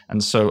crypto.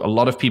 And so a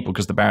lot of people,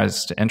 because the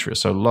barriers to entry are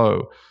so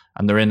low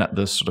and they're in at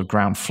the sort of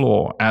ground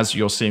floor, as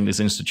you're seeing these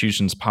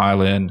institutions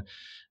pile in,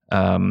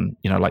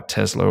 like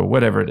Tesla or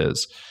whatever it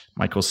is,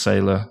 Michael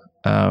Saylor,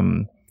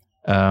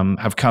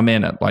 have come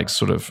in at like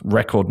sort of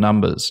record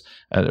numbers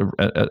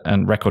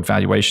and record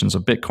valuations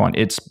of Bitcoin.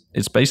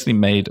 It's basically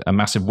made a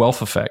massive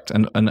wealth effect,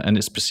 and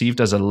it's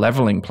perceived as a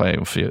leveling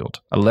playing field,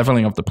 a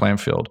leveling of the playing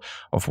field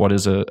of what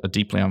is a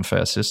deeply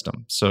unfair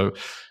system. So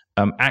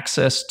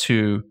access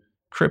to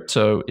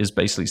crypto is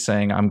basically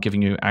saying, I'm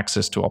giving you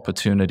access to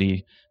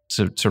opportunity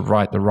to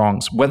right the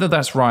wrongs. Whether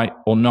that's right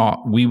or not,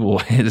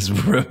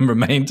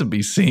 remain to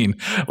be seen.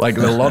 Like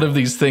a lot of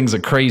these things are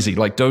crazy,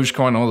 like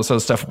Dogecoin, all this other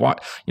stuff. Why,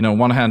 on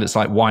one hand, it's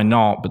like, why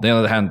not? But on the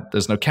other hand,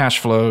 there's no cash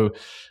flow.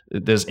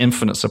 There's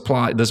infinite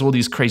supply. There's all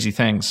these crazy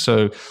things.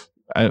 So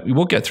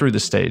we'll get through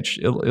this stage.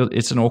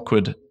 It's an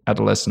awkward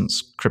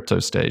adolescence crypto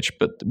stage,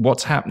 but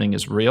what's happening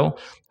is real.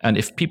 And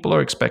if people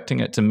are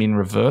expecting it to mean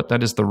revert,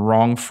 that is the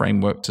wrong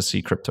framework to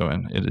see crypto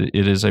in.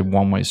 It is a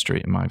one-way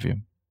street, in my view.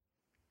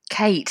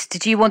 Kate,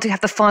 did you want to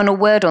have the final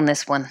word on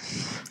this one?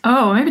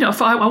 Oh, maybe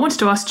not. I wanted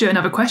to ask Stuart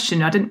another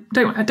question. I don't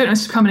want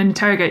to come and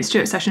interrogate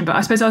Stuart's session, but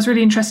I suppose I was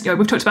really interested.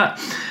 We've talked about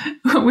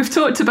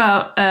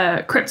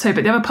crypto,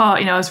 but the other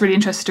part, I was really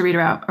interested to read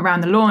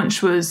around the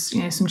launch was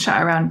some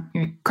chat around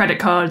credit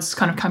cards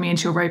kind of coming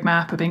into your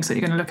roadmap or being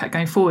something you're going to look at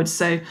going forward.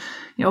 So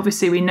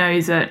obviously we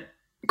know that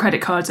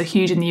credit cards are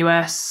huge in the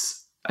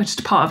US, are just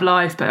a part of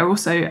life, but are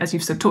also, as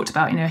you've sort of talked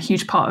about, a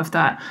huge part of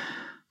that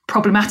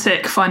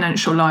problematic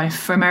financial life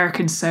for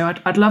Americans. So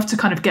I'd love to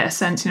kind of get a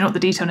sense, not the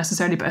detail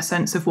necessarily, but a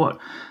sense of what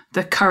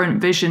the current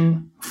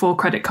vision for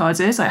credit cards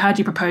is. Like, how do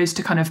you propose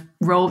to kind of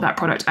roll that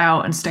product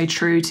out and stay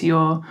true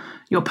to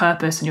your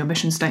purpose and your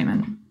mission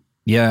statement?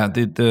 Yeah,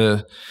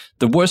 the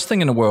worst thing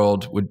in the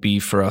world would be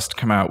for us to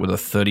come out with a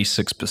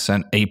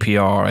 36%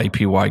 APR,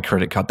 APY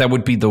credit card. That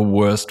would be the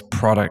worst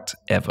product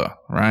ever,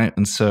 right?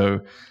 And so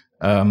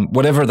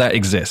whatever that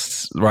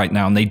exists right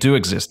now, and they do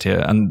exist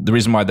here. And the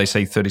reason why they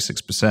say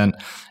 36%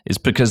 is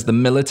because the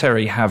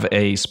military have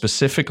a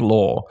specific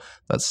law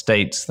that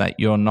states that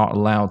you're not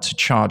allowed to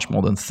charge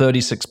more than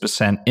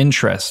 36%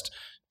 interest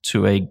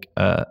to a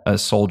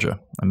soldier,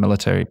 a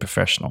military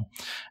professional.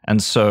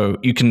 And so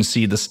you can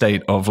see the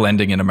state of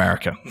lending in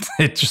America.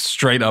 It's just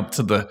straight up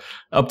to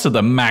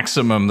the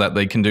maximum that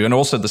they can do. And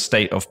also the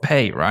state of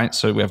pay, right?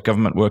 So we have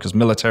government workers,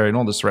 military, and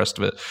all this rest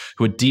of it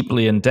who are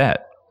deeply in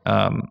debt,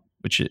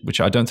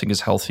 which I don't think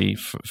is healthy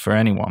for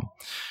anyone.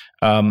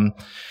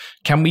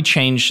 Can we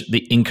change the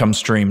income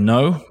stream?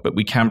 No, but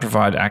we can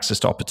provide access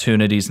to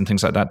opportunities and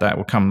things like that. That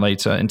will come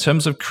later. In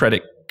terms of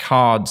credit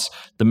cards,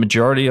 the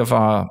majority of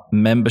our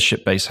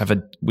membership base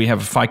we have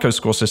a FICO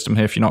score system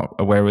here. If you're not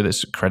aware of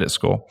this, credit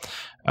score,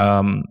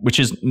 which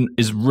is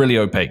really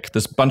opaque.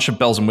 There's a bunch of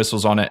bells and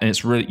whistles on it, and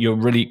you're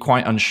really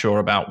quite unsure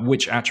about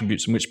which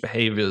attributes and which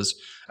behaviors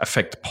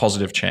affect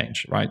positive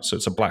change, right? So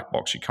it's a black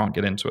box. You can't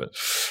get into it.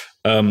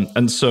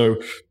 And so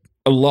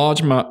a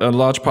large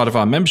part of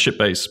our membership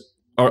base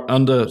are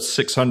under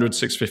 600,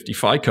 650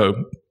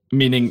 FICO,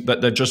 meaning that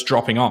they're just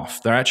dropping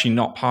off. They're actually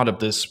not part of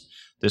this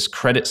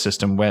credit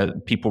system where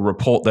people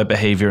report their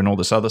behavior and all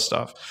this other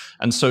stuff.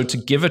 And so to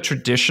give a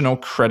traditional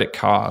credit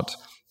card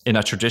in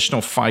a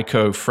traditional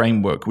FICO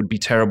framework would be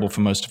terrible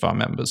for most of our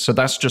members. So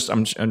that's just,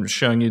 I'm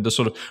showing you the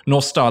sort of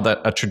North Star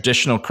that a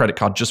traditional credit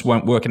card just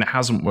won't work, and it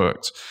hasn't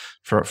worked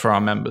for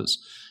our members.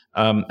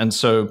 And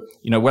so,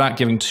 without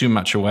giving too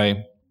much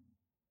away,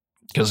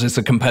 because it's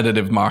a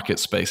competitive market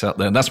space out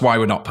there. And that's why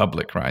we're not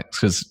public, right?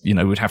 Because,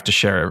 we'd have to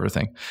share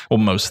everything, or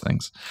most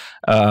things.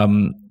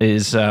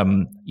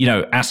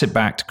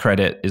 Asset-backed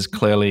credit is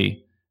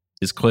clearly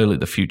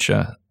the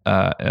future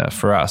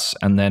for us.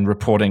 And then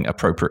reporting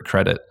appropriate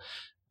credit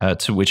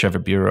to whichever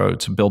bureau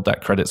to build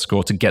that credit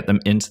score to get them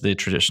into the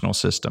traditional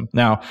system.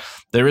 Now,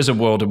 there is a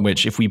world in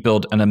which if we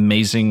build an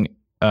amazing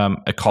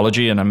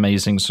ecology, an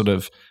amazing sort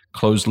of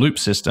closed loop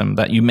system,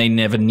 that you may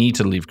never need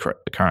to leave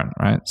current,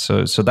 right?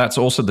 So that's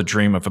also the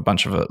dream of a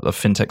bunch of the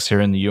fintechs here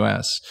in the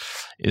US,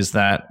 is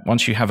that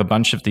once you have a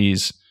bunch of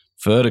these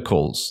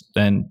verticals,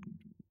 then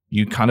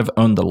you kind of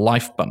own the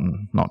life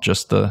button, not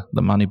just the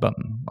money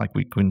button. Like,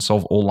 we can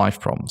solve all life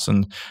problems.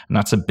 And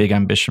that's a big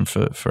ambition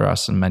for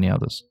us and many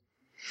others.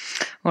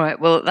 All right,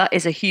 well, that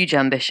is a huge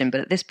ambition, but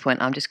at this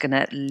point, I'm just going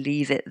to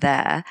leave it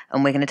there,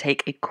 and we're going to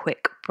take a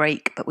quick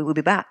break, but we will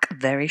be back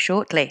very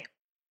shortly.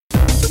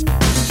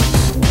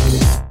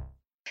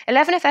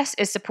 11FS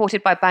is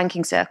supported by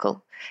Banking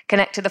Circle.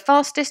 Connect to the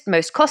fastest,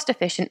 most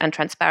cost-efficient and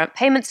transparent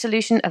payment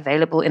solution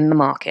available in the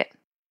market.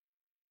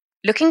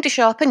 Looking to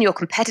sharpen your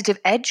competitive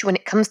edge when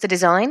it comes to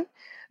design?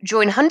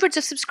 Join hundreds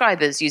of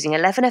subscribers using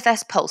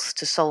 11FS Pulse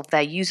to solve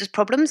their users'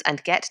 problems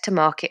and get to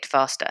market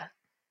faster.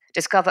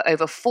 Discover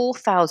over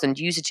 4,000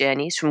 user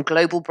journeys from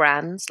global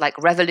brands like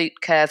Revolut,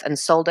 Curve, and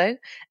Soldo,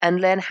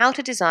 and learn how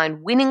to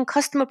design winning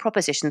customer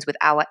propositions with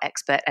our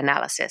expert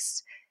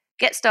analysis.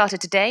 Get started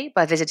today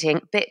by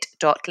visiting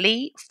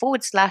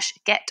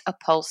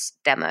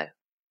bit.ly/getapulse-demo.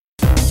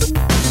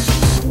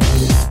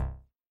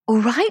 All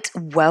right,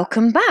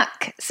 welcome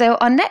back. So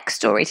our next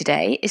story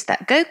today is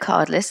that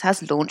GoCardless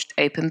has launched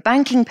open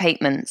banking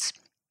payments.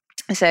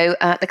 So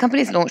the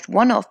company has launched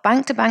one-off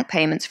bank-to-bank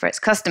payments for its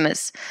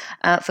customers.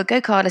 For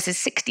GoCardless's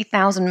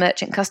 60,000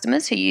 merchant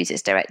customers who use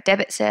its direct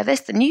debit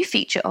service, the new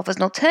feature offers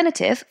an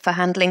alternative for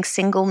handling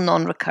single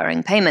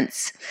non-recurring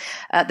payments.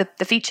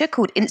 The feature,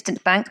 called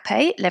Instant Bank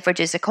Pay,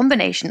 leverages a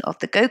combination of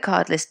the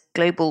GoCardless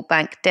Global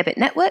Bank Debit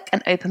Network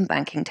and open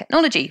banking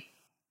technology.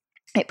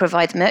 It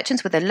provides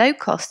merchants with a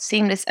low-cost,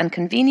 seamless and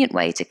convenient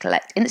way to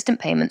collect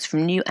instant payments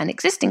from new and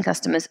existing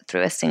customers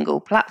through a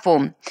single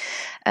platform.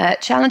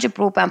 Challenger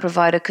broadband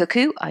provider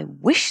Cuckoo, I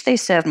wish they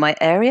served my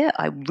area,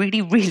 I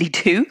really, really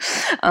do,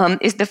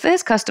 is the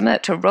first customer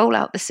to roll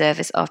out the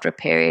service after a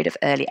period of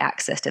early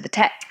access to the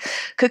tech.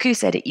 Cuckoo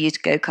said it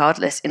used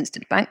GoCardless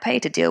Instant Bank Pay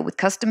to deal with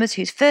customers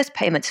whose first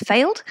payments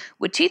failed,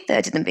 with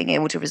 2/3 of them being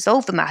able to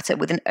resolve the matter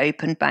with an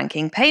open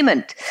banking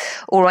payment.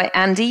 All right,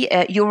 Andy,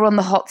 you're on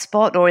the hot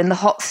spot or in the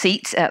hot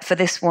seat for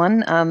this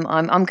one.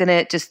 I'm going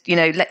to just,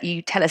 let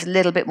you tell us a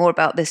little bit more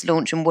about this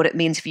launch and what it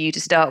means for you to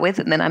start with,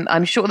 and then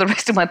I'm sure the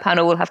rest of my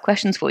panel will have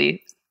questions for you.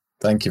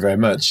 Thank you very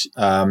much.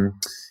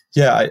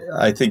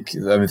 I think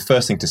the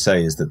first thing to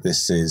say is that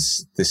this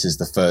is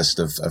the first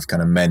of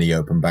kind of many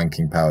open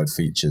banking powered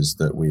features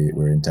that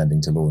we're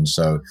intending to launch.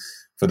 So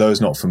for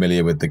those not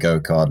familiar with the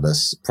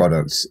GoCardless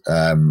product,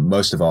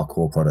 most of our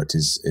core product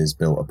is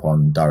built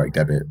upon direct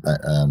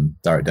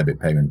debit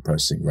payment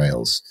processing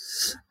rails,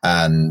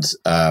 and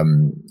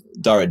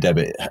direct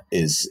debit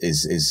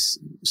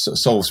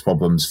solves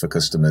problems for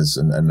customers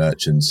and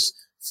merchants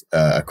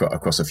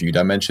across a few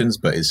dimensions,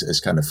 but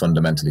is kind of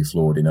fundamentally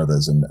flawed in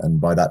others.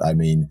 And by that I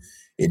mean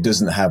it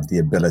doesn't have the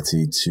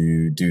ability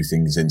to do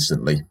things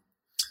instantly.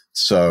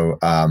 So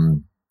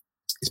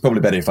it's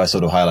probably better if I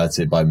sort of highlight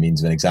it by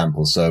means of an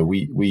example. So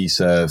we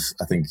serve,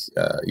 I think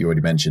you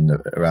already mentioned,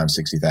 around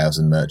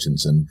 60,000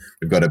 merchants, and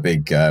we've got a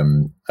big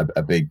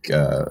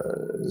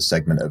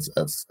segment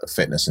of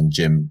fitness and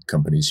gym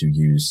companies who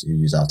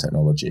use our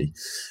technology.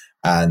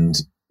 And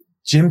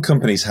gym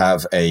companies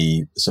have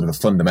a sort of a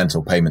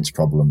fundamental payments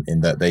problem in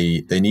that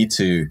they need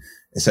to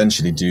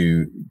essentially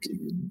do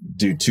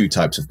two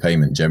types of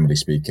payment, generally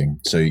speaking.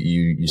 So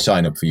you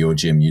sign up for your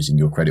gym using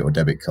your credit or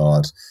debit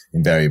card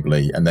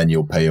invariably, and then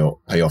you'll pay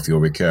off your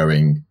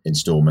recurring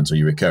installments or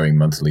your recurring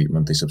monthly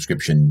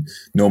subscription,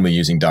 normally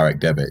using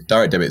direct debit.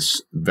 Direct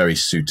debit's very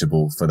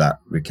suitable for that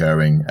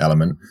recurring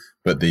element,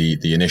 but the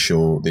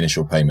initial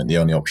payment, the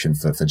only option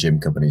for gym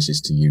companies is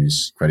to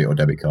use credit or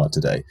debit card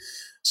today.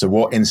 So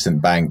what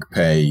Instant Bank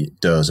Pay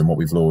does, and what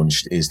we've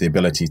launched, is the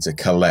ability to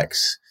collect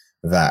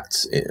that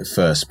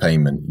first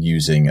payment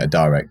using a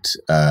direct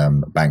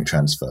bank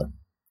transfer,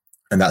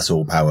 and that's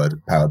all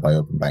powered by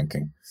open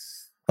banking.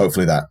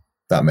 Hopefully that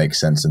makes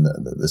sense and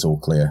that's all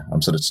clear.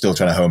 I'm sort of still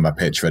trying to hone my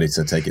pitch, ready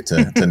to take it to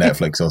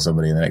Netflix or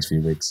somebody in the next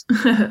few weeks.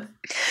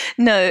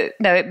 No,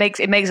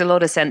 it makes a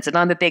lot of sense, and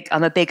I'm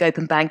a big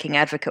open banking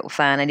advocate or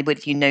fan.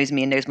 Anybody who knows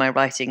me and knows my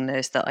writing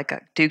knows that I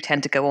do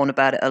tend to go on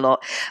about it a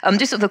lot.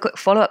 Just sort of a quick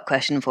follow-up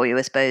question for you,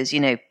 I suppose.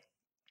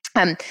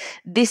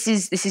 This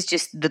is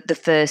just the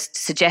first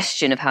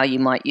suggestion of how you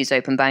might use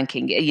open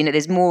banking.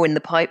 There's more in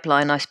the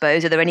pipeline, I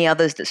suppose. Are there any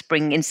others that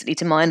spring instantly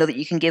to mind, or that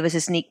you can give us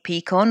a sneak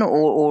peek on,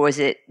 or is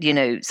it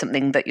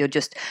something that you're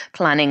just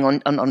planning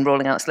on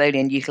rolling out slowly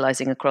and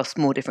utilizing across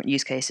more different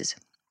use cases?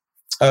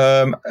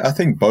 I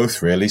think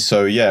both, really.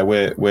 So yeah,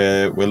 we're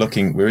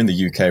in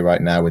the UK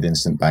right now with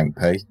Instant Bank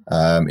Pay.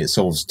 It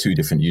solves two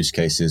different use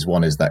cases.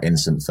 One is that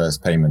instant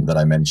first payment that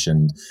I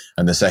mentioned,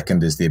 and the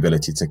second is the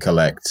ability to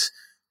collect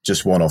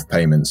just one-off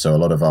payments. So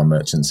a lot of our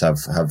merchants have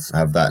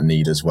that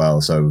need as well.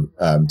 So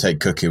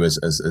take Cuckoo as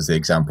the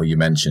example you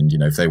mentioned.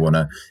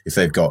 If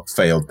they've got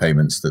failed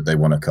payments that they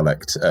want to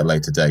collect at a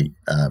later date,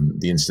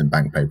 the Instant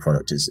Bank Pay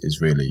product is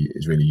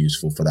really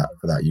useful for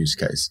that use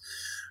case.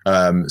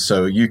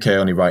 So UK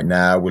only right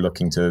now. We're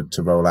looking to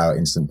roll out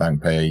Instant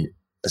Bank Pay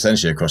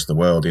essentially across the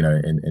world, in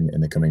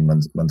the coming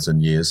months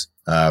and years.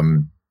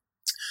 And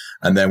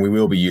then we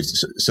will be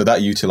so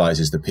that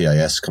utilizes the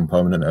PAS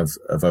component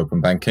of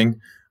open banking.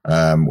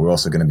 We're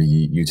also going to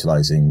be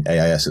utilizing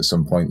AIS at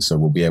some point, so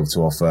we'll be able to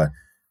offer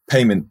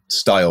payment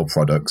style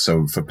products.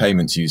 So for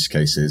payments use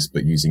cases,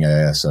 but using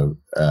AIS. So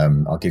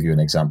I'll give you an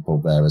example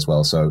there as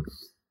well. So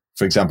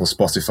for example,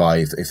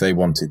 Spotify, if they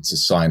wanted to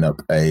sign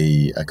up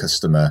a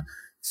customer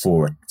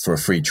for a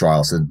free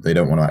trial, so they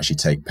don't want to actually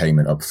take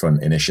payment up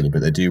front initially, but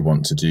they do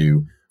want to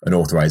do an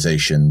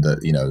authorization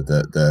that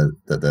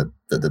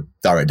the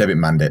direct debit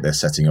mandate they're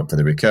setting up for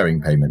the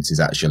recurring payments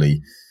is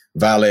actually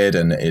valid,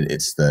 and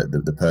it's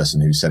the person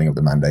who's setting up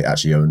the mandate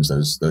actually owns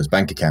those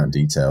bank account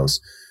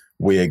details.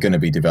 We're going to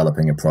be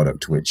developing a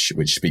product which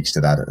speaks to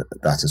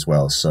that as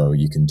well. So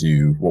you can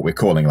do what we're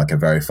calling like a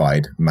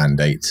verified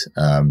mandate,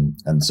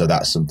 and so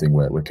that's something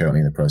we're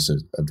currently in the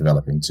process of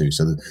developing too.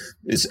 So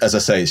as I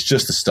say, it's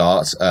just the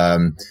start.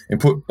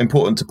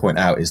 Important to point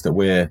out is that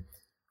we're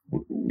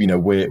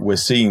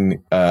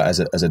seen as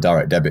a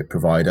direct debit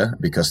provider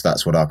because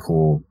that's what our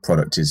core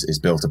product is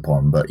built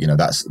upon. But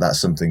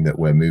that's something that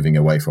we're moving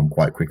away from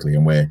quite quickly,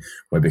 and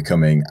we're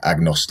becoming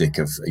agnostic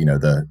of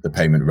the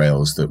payment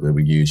rails that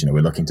we use.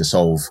 We're looking to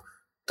solve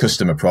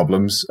customer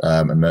problems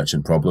and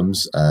merchant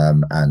problems,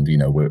 and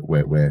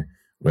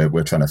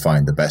we're trying to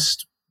find the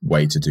best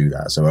way to do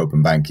that. So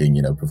open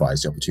banking,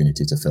 provides the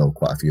opportunity to fill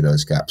quite a few of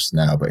those gaps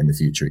now, but in the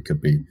future it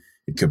could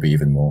be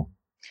even more.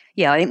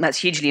 Yeah, I think that's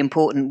hugely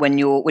important when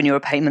you're a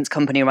payments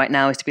company right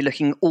now, is to be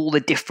looking at all the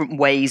different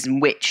ways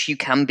in which you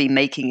can be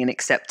making and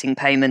accepting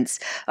payments.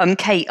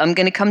 Kate, I'm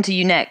going to come to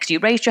you next. You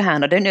raised your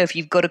hand. I don't know if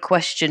you've got a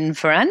question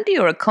for Andy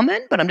or a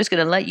comment, but I'm just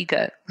going to let you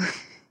go.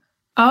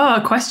 Oh,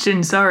 a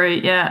question.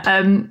 Sorry. Yeah.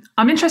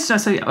 I'm interested.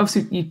 So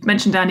obviously you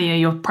mentioned, Andy,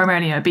 you're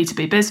primarily a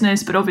B2B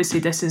business, but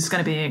obviously this is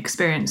going to be an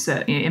experience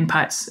that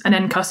impacts an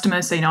end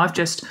customer. So, I've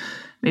just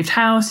moved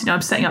house,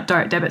 I'm setting up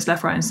direct debits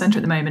left, right and centre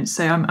at the moment.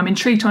 So I'm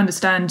intrigued to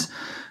understand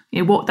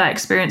what that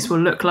experience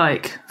will look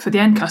like for the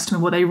end customer.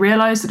 Will they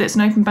realise that it's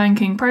an open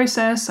banking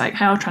process? Like,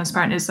 how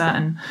transparent is that,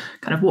 and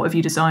kind of what have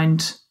you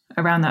designed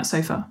around that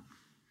so far?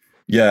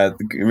 Yeah,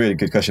 really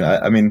good question.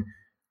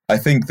 I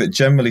think that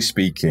generally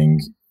speaking,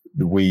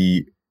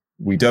 we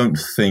don't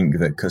think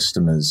that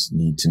customers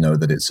need to know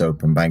that it's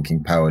open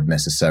banking powered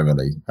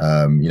necessarily.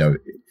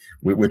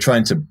 We're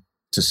trying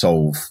to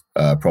solve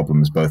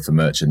problems both for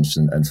merchants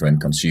and for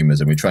end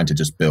consumers, and we're trying to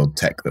just build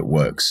tech that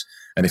works.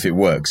 And if it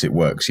works, it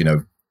works.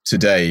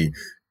 Today,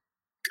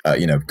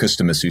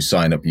 customers who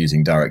sign up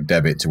using direct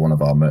debit to one of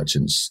our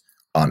merchants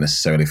aren't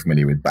necessarily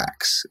familiar with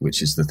BACS,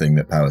 which is the thing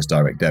that powers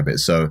direct debit.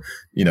 So,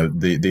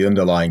 the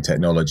underlying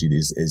technology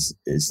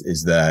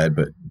is there,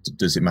 but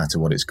does it matter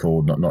what it's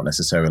called? Not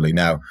necessarily.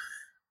 Now,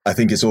 I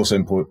think it's also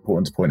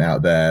important to point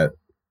out there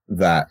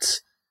that,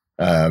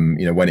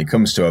 when it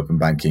comes to open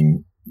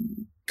banking,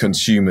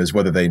 consumers,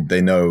 whether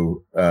they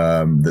know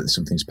that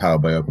something's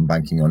powered by open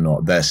banking or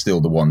not, they're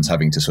still the ones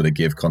having to sort of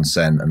give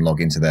consent and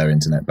log into their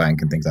internet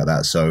bank and things like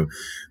that. So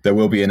there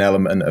will be an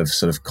element of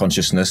sort of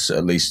consciousness,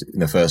 at least in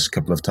the first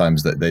couple of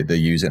times that they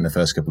use it, in the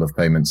first couple of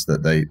payments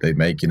that they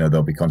make.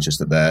 They'll be conscious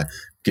that they're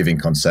giving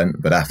consent.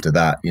 But after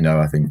that,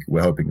 I think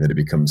we're hoping that it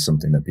becomes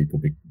something that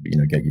people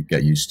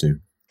get used to.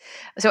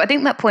 So I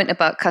think that point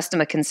about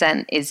customer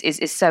consent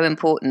is so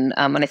important,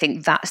 and I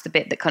think that's the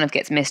bit that kind of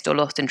gets missed or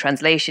lost in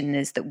translation,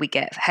 is that we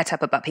get het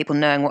up about people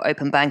knowing what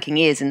open banking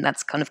is, and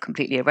that's kind of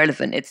completely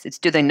irrelevant. It's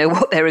do they know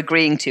what they're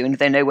agreeing to, and do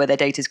they know where their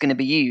data is going to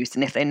be used?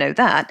 And if they know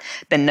that,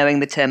 then knowing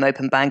the term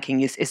open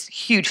banking is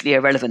hugely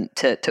irrelevant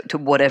to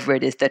whatever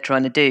it is they're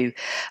trying to do.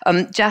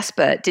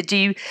 Jasper, did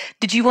you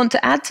want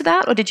to add to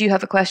that, or did you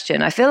have a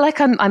question? I feel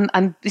like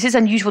I'm this is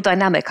unusual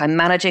dynamic. I'm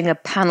managing a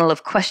panel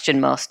of question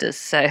masters,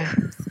 so.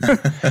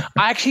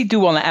 I actually do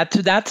want to add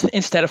to that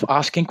instead of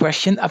asking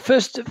question.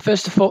 First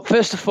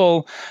of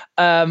all,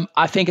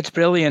 I think it's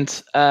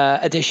brilliant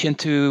addition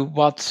to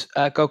what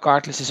Go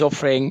Cardless is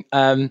offering.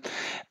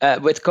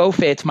 With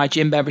COVID, my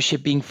gym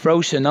membership being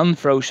frozen,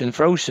 unfrozen,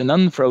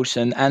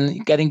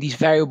 and getting these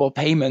variable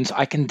payments,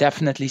 I can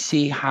definitely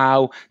see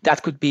how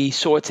that could be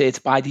sorted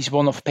by these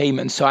one-off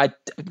payments. So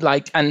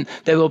and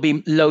there will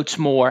be loads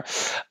more.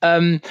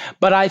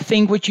 But I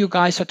think what you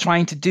guys are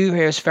trying to do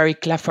here is very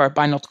clever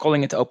by not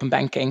calling it open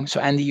banking. So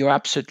Andy, you're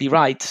absolutely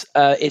right.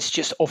 It's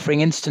just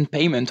offering instant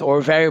payment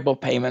or variable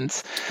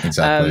payment.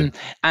 Exactly.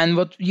 And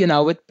what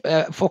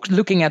for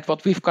looking at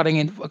what we've got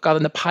in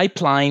the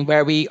pipeline,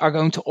 where we are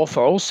going to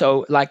offer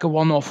also like a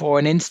one-off or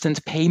an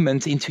instant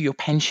payment into your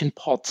pension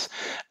pot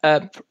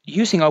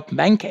using open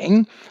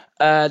banking.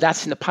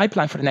 That's in the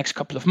pipeline for the next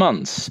couple of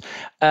months,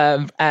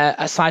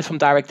 aside from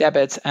direct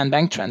debit and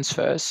bank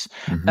transfers.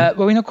 But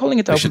we're not calling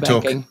it open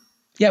banking.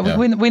 Yeah,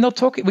 we're not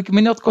talking.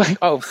 We're not calling.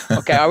 Oh,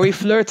 okay. Are we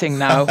flirting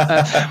now?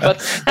 But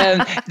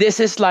this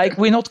is like,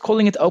 we're not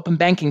calling it open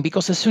banking,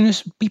 because as soon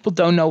as people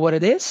don't know what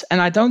it is,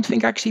 and I don't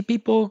think actually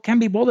people can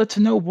be bothered to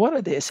know what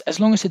it is, as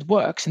long as it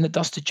works and it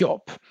does the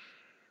job.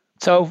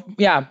 So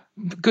yeah,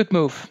 good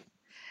move.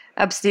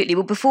 Absolutely.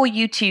 Well, before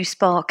you two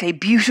spark a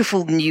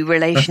beautiful new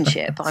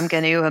relationship, I'm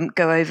going to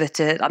go over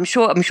to. I'm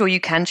sure you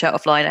can chat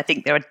offline. I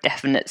think there are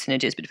definite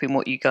synergies between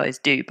what you guys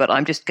do, but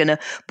I'm just going to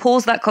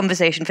pause that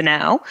conversation for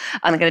now,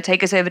 and I'm going to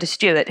take us over to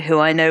Stuart, who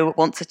I know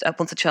wants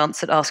a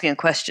chance at asking a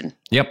question.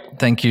 Yep.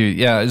 Thank you.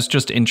 Yeah, I was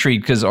just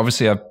intrigued because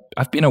obviously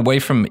I've been away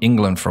from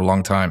England for a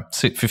long time,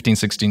 15,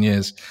 16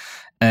 years,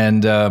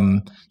 and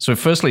so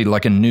firstly,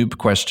 like a noob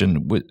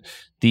question, with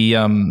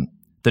the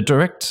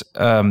direct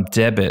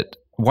debit.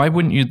 Why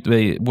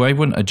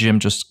wouldn't a gym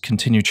just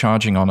continue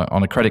charging on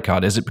a credit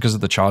card? Is it because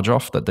of the charge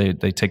off that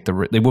they take they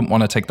wouldn't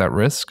want to take that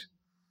risk?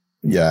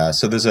 Yeah,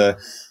 so there's a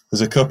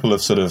couple of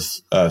sort of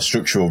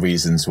structural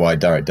reasons why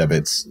direct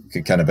debits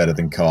are kind of better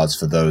than cards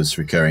for those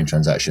recurring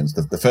transactions.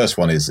 The first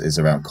one is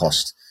around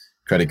cost.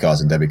 Credit cards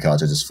and debit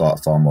cards are just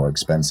far more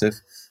expensive.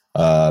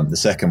 The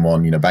second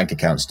one, bank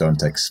accounts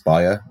don't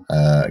expire.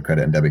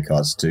 Credit and debit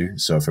cards do.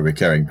 So for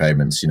recurring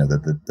payments,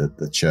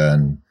 the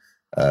churn.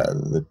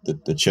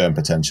 The churn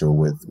potential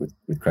with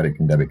credit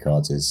and debit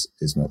cards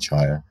is much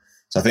higher.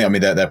 So I think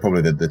they're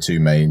probably the two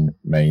main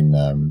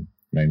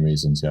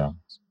reasons. Yeah.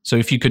 So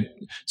if you could,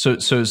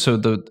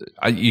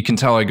 you can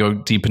tell I go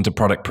deep into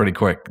product pretty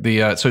quick.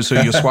 So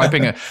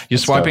you're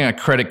swiping a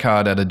credit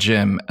card at a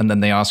gym, and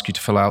then they ask you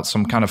to fill out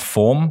some kind of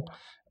form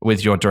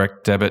with your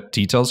direct debit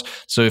details.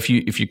 So if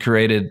you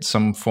created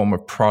some form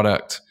of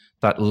product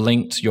that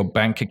linked your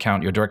bank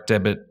account, your direct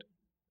debit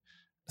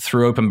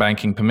through open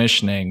banking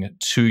permissioning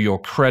to your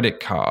credit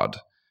card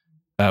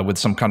with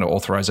some kind of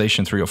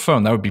authorization through your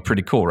phone, that would be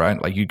pretty cool,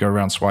 right? Like you go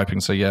around swiping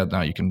and say, yeah,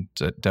 now you can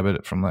debit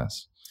it from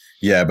this.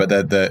 Yeah, but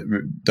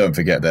don't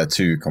forget they're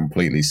two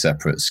completely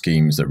separate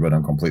schemes that run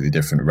on completely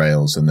different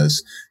rails, and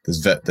there's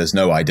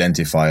no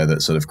identifier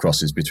that sort of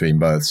crosses between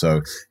both.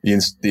 So the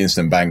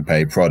instant bank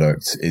pay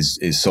product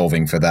is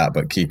solving for that,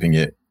 but keeping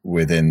it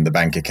within the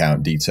bank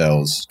account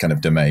details kind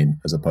of domain,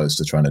 as opposed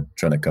to trying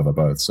to cover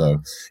both.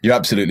 So you're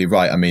absolutely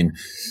right. I mean,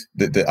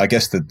 I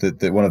guess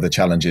the one of the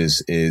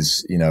challenges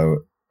is,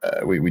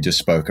 we just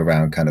spoke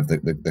around kind of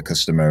the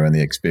customer and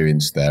the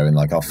experience there, and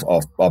like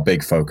our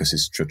big focus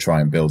is to try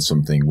and build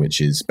something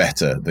which is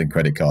better than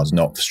credit cards,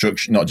 not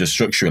just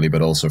structurally,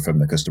 but also from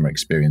the customer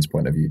experience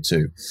point of view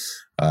too.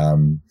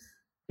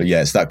 But yeah,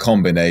 it's that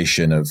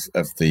combination of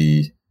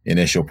the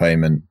initial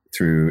payment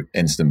through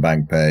instant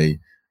bank pay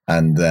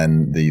and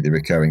then the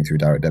recurring through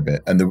direct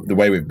debit. And the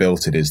way we've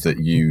built it is that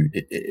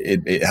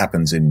it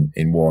happens in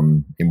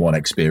one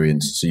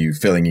experience. So you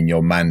filling in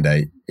your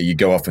mandate, you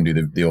go off and do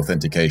the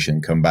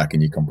authentication, come back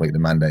and you complete the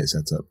mandate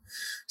setup.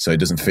 So it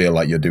doesn't feel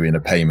like you're doing a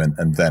payment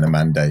and then a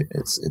mandate.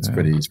 It's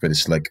pretty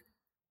slick.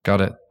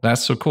 Got it.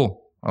 That's so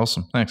cool.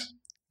 Awesome. Thanks.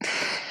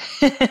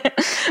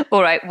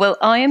 All right. Well,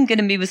 I am going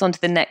to move us on to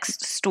the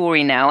next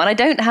story now, and I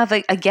don't have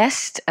a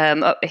guest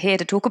up here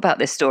to talk about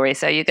this story,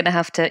 so you're going to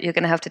have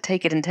to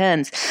take it in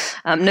turns.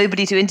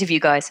 Nobody to interview,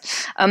 guys.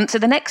 So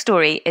the next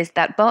story is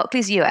that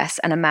Barclays US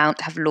and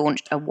Amount have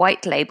launched a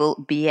white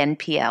label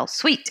BNPL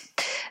suite.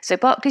 So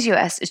Barclays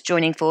US is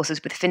joining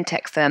forces with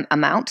fintech firm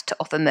Amount to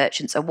offer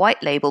merchants a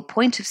white label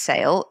point of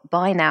sale,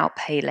 buy now,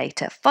 pay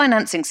later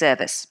financing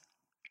service.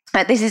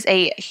 This is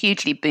a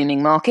hugely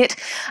booming market.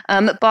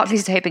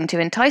 Barclays is hoping to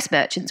entice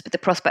merchants with the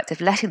prospect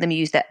of letting them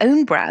use their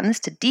own brands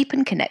to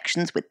deepen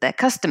connections with their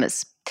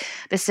customers.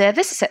 The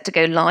service is set to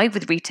go live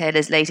with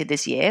retailers later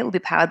this year. It will be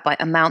powered by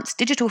Amount's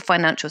digital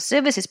financial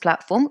services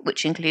platform,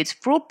 which includes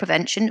fraud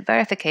prevention,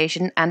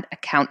 verification, and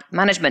account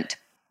management.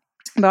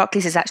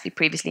 Barclays has actually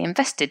previously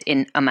invested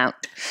in Amount.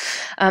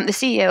 The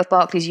CEO of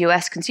Barclays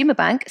US Consumer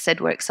Bank said,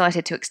 "We're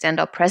excited to extend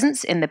our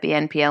presence in the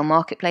BNPL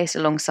marketplace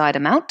alongside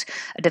Amount,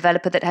 a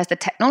developer that has the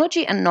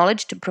technology and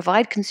knowledge to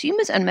provide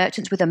consumers and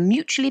merchants with a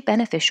mutually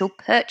beneficial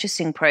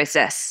purchasing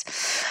process."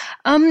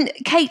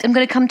 Kate, I'm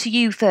going to come to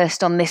you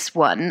first on this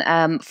one,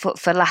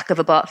 for lack of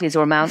a Barclays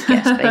or Amount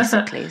guess,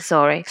 basically.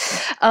 Sorry.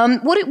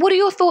 What are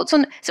your thoughts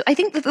on? So I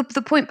think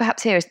the point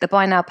perhaps here is the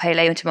buy now, pay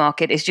later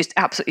market is just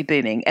absolutely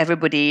booming.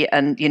 Everybody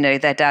and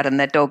their dad and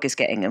their dog is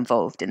getting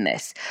involved in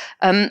this.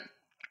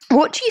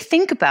 What do you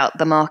think about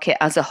the market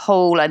as a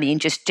whole? I mean,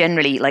 just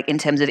generally, like in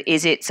terms of,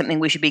 is it something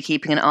we should be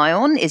keeping an eye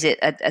on? Is it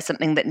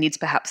something that needs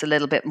perhaps a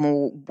little bit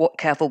more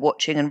careful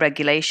watching and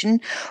regulation?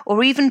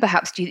 Or even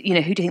perhaps, who do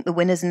you think the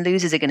winners and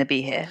losers are going to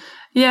be here?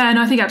 Yeah, and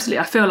I think absolutely.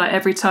 I feel like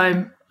every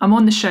time I'm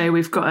on the show,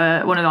 we've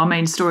got one of our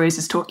main stories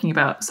is talking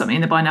about something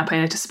in the buy now, pay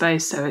later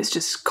space. So it's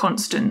just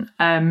constant.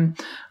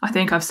 I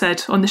think I've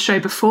said on the show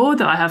before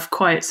that I have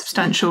quite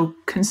substantial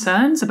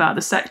concerns about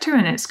the sector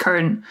and its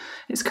current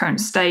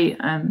state.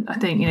 I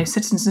think,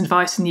 Citizens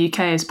Advice in the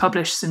UK has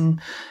published some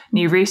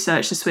new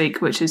research this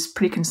week, which is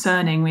pretty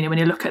concerning. When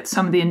you look at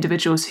some of the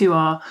individuals who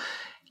are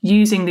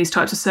using these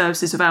types of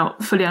services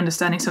without fully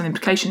understanding some of the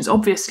implications,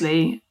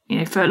 obviously,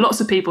 for lots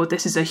of people,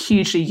 this is a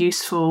hugely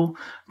useful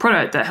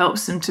product that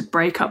helps them to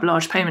break up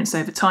large payments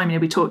over time.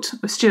 We talked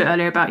with Stuart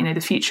earlier about,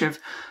 the future of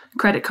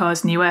credit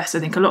cards in the US.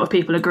 I think a lot of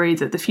people agree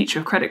that the future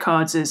of credit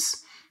cards is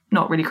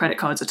not really credit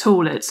cards at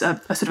all. It's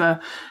a sort of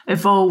a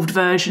evolved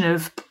version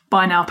of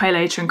buy now, pay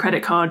later and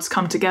credit cards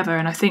come together.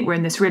 And I think we're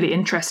in this really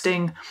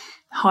interesting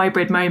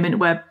hybrid moment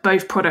where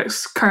both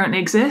products currently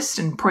exist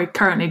and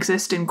currently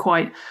exist in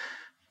quite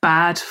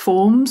bad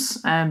forms,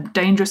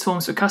 dangerous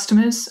forms for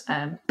customers.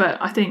 But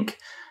I think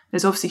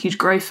there's obviously huge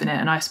growth in it.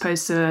 And I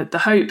suppose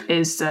the hope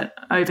is that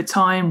over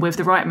time, with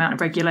the right amount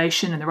of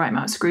regulation and the right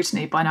amount of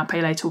scrutiny, buy now,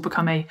 pay later will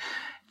become a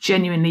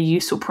genuinely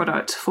useful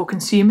product for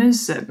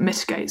consumers that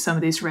mitigate some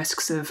of these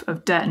risks of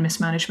debt and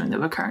mismanagement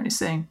that we're currently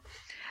seeing.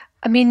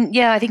 I mean,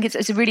 yeah, I think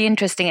it's a really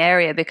interesting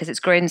area because it's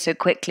grown so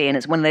quickly and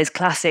it's one of those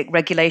classic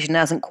regulation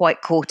hasn't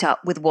quite caught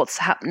up with what's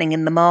happening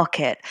in the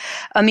market.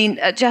 I mean,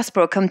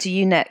 Jasper, I'll come to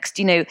you next.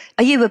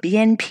 Are you a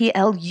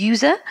BNPL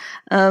user?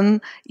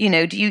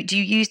 Do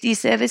you use these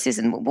services,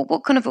 and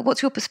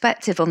what's your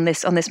perspective on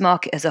this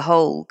market as a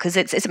whole? Because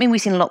it's something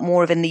we've seen a lot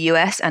more of in the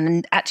US,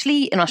 and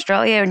actually in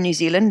Australia and New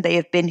Zealand, they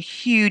have been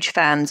huge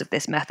fans of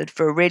this method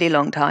for a really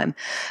long time.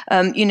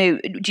 Do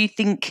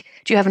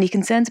you have any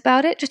concerns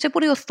about it? Just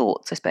what are your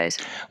thoughts, I suppose?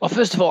 Well,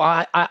 first of all,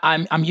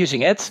 I'm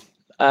using it,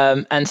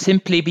 and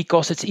simply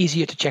because it's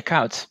easier to check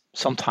out.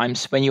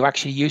 Sometimes when you're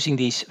actually using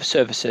these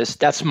services,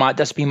 that's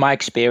been my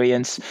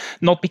experience.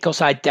 Not because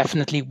I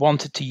definitely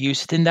wanted to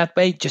use it in that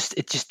way, it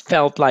just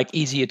felt like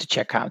easier to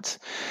check out.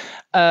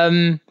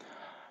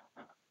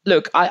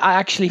 look, I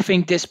actually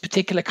think this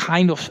particular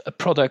kind of a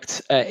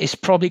product is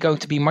probably going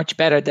to be much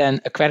better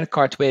than a credit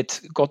card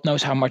with God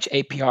knows how much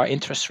APR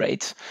interest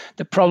rates.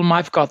 The problem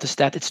I've got is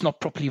that it's not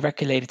properly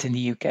regulated in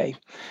the UK.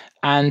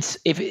 And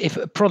if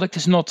a product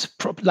is not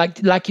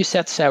like you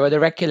said, Sarah, the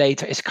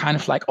regulator is kind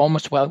of like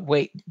almost,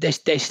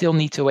 they still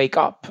need to wake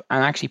up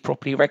and actually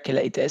properly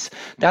regulate this.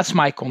 That's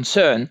my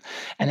concern.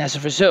 And as a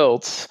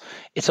result,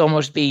 it's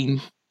almost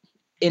been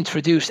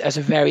introduced as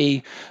a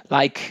very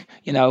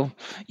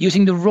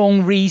using the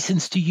wrong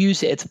reasons to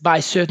use it by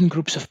certain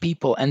groups of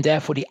people, and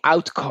therefore the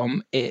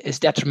outcome is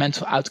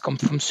detrimental outcome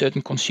from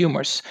certain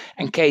consumers.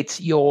 And Kate,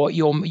 your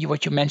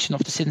what you mentioned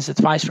of the Citizens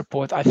Advice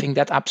report, I think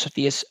that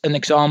absolutely is an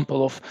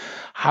example of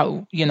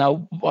how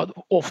what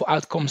awful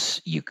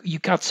outcomes you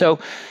got. So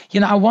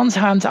on one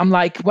hand I'm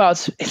like, well,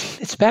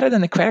 it's better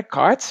than a credit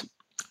card,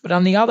 but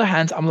on the other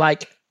hand I'm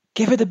like,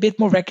 give it a bit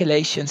more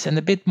regulations and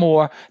a bit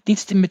more,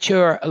 needs to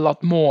mature a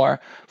lot more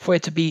for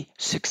it to be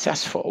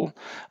successful.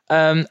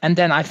 And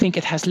then I think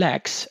it has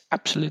legs,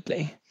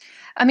 absolutely.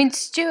 I mean,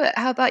 Stuart,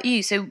 how about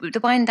you? So the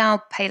buy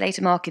now, pay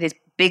later market is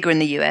bigger in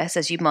the US,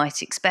 as you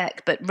might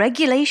expect, but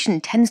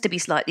regulation tends to be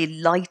slightly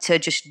lighter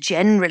just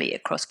generally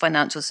across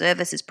financial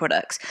services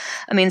products.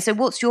 I mean, so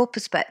what's your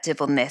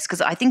perspective on this? Because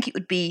I think it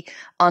would be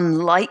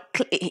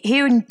unlikely,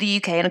 here in the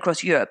UK and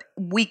across Europe,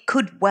 we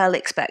could well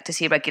expect to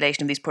see a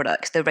regulation of these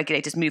products. The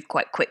regulators move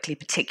quite quickly,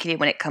 particularly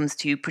when it comes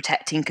to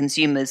protecting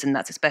consumers, and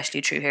that's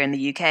especially true here in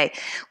the UK.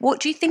 What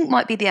do you think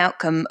might be the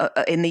outcome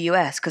in the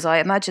US? Because I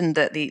imagine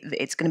that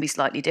it's going to be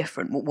slightly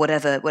different,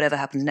 whatever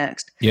happens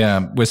next.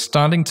 Yeah, we're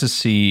starting to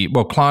see,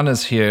 well,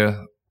 Klarna's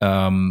here.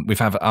 We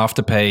have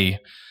Afterpay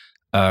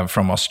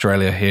from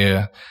Australia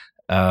here.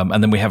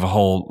 And then we have a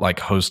whole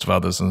host of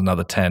others, and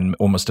another 10,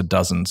 almost a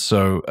dozen.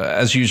 So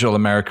as usual,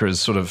 America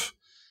is sort of,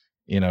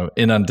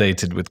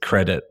 inundated with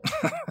credit.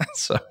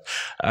 So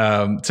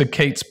to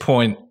Kate's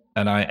point,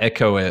 and I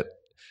echo it,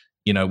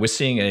 we're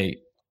seeing a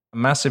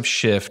massive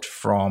shift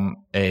from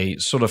a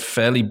sort of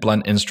fairly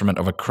blunt instrument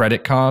of a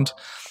credit card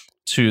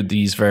to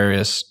these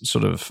various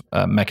sort of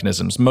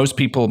mechanisms. Most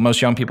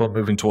young people are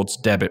moving towards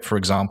debit, for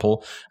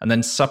example, and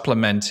then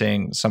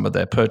supplementing some of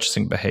their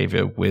purchasing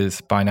behavior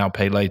with buy now,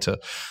 pay later.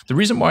 The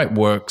reason why it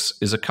works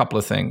is a couple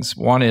of things.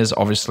 One is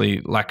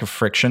obviously lack of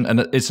friction,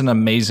 and it's an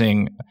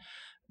amazing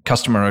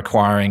customer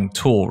acquiring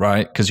tool,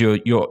 right? Because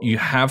you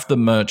have the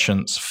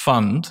merchants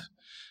fund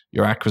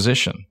your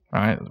acquisition,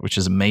 right? Which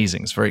is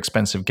amazing. It's a very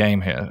expensive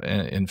game here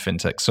in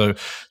fintech.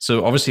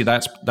 So obviously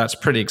that's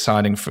pretty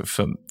exciting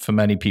for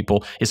many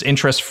people. It's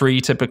interest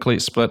free. Typically,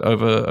 it's split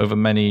over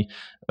many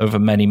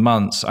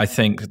months. I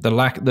think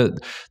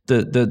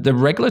the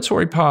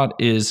regulatory part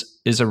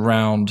is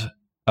around,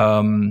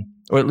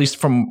 or at least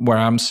from where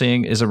I'm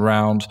seeing, is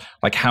around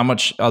how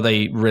much are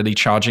they really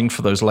charging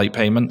for those late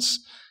payments.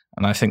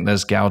 And I think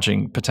there's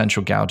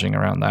potential gouging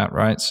around that,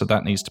 right? So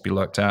that needs to be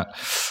looked at.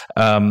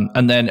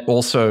 And then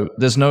also,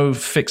 there's no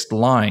fixed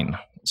line.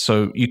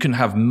 So you can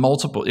have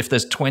multiple, if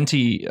there's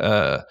 20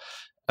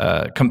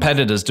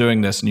 competitors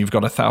doing this and you've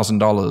got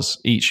 $1,000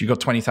 each, you've got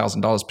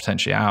 $20,000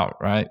 potentially out,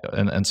 right?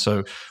 And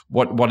so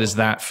what is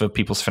that for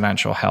people's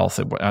financial health?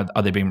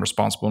 Are they being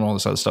responsible and all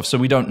this other stuff? So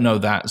we don't know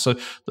that. So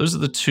those are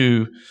the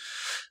two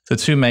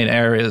main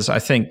areas. I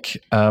think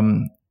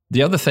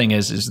the other thing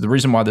is the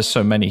reason why there's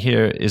so many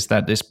here is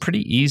that it's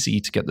pretty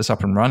easy to get this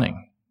up and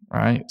running,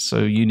 right? So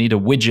you need a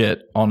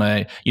widget on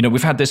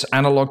we've had this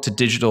analog to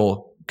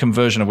digital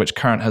conversion of which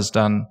Current has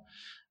done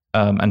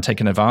and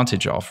taken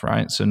advantage of,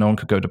 right? So no one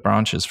could go to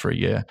branches for a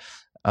year.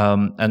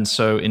 And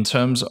so in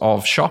terms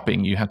of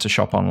shopping, you had to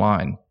shop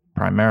online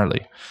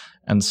primarily.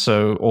 And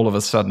so all of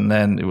a sudden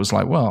then it was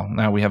like, well,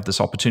 now we have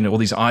this opportunity. All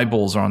these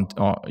eyeballs are on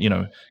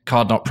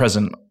card not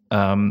present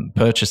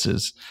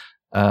purchases.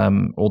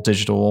 All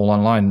digital, all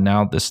online.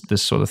 Now this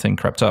sort of thing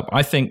crept up.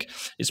 I think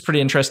it's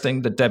pretty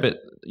interesting. The debit,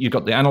 you've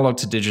got the analog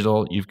to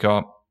digital, you've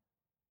got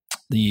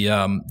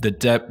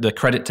the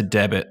credit to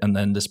debit, and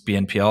then this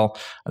BNPL.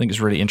 I think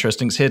it's really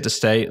interesting. It's here to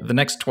stay. The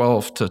next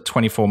 12 to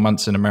 24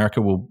 months in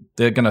America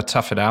they're going to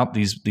tough it out.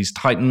 These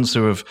titans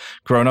who have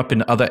grown up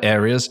in other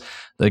areas,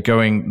 they're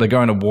going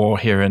to war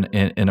here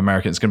in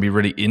America. It's going to be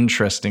really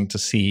interesting to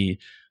see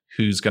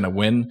who's going to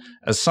win.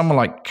 As someone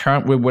like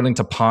Current, we're willing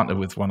to partner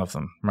with one of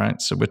them,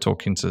 right? So we're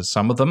talking to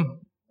some of them,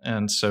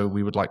 and so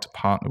we would like to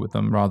partner with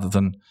them rather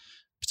than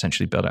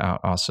potentially build it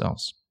out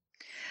ourselves.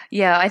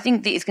 Yeah, I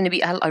think that it's going to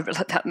be, I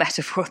like that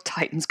metaphor of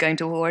titans going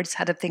to war. I just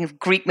had a thing of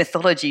Greek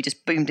mythology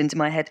just boomed into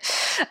my head.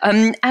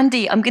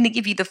 Andy, I'm going to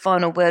give you the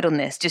final word on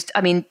this. Just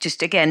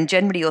again,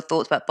 generally your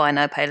thoughts about buy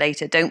now, pay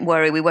later. Don't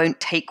worry, we won't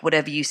take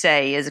whatever you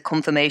say as a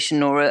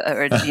confirmation or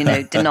a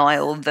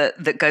denial that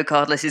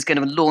GoCardless is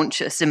going to launch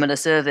a similar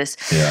service.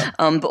 Yeah.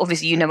 But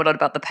obviously you know a lot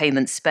about the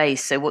payment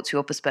space. So what's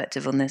your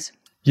perspective on this?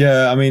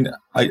 Yeah, I mean,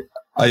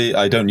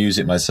 I don't use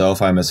it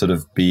myself. I'm a sort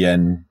of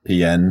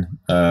BNPN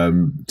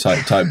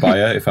type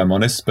buyer, if I'm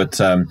honest. But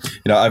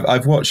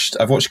I've watched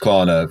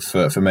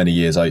Klarna for many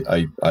years.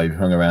 I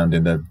hung around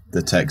in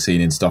the tech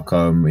scene in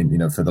Stockholm,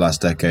 for the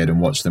last decade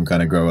and watched them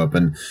kind of grow up.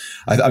 And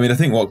I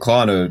think what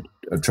Klarna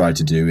have tried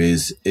to do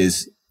is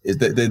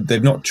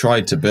they've not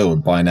tried to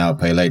build buy now,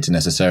 pay later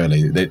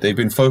necessarily. They've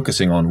been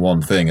focusing on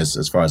one thing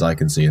as far as I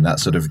can see, and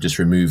that's sort of just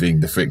removing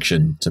the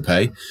friction to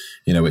pay,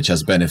 which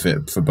has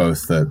benefit for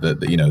both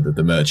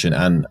the merchant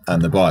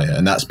and the buyer,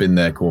 and that's been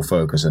their core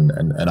focus. And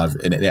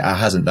it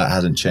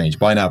hasn't changed.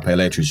 Buy now, pay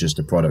later is just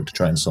a product to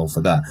try and solve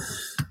for that.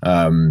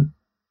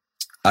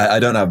 I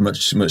don't have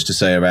much to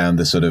say around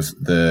the sort of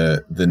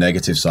the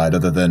negative side,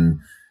 other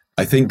than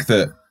I think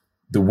that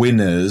the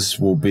winners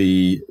will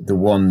be the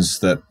ones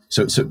that.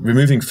 So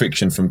removing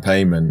friction from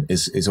payment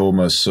is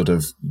almost sort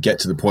of get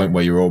to the point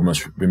where you're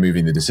almost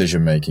removing the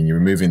decision making. You're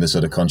removing the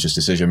sort of conscious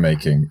decision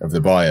making of the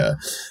buyer,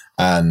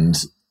 and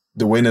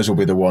the winners will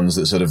be the ones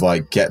that sort of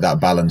like get that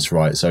balance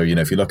right. So,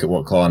 if you look at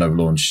what Klarna have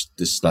launched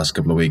this last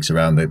couple of weeks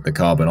around the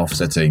carbon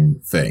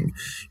offsetting thing,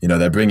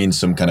 they're bringing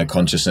some kind of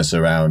consciousness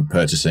around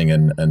purchasing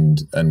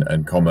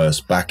and commerce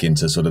back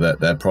into sort of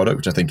their product,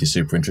 which I think is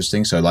super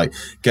interesting. So like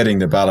getting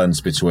the balance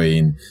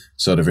between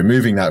sort of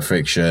removing that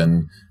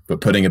friction, but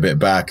putting a bit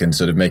back and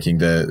sort of making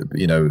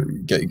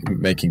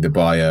making the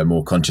buyer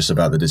more conscious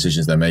about the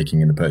decisions they're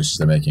making and the purchases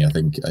they're making. I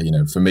think,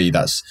 for me,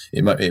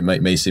 it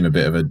may seem a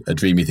bit of a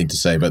dreamy thing to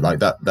say, but like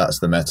that's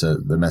the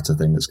meta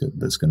thing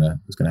that's gonna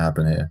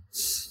happen here.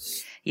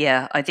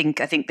 Yeah, I think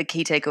the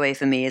key takeaway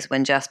for me is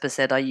when Jasper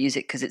said I use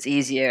it because it's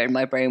easier, and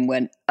my brain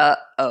went,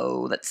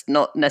 that's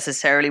not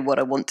necessarily what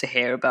I want to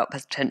hear about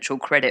potential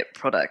credit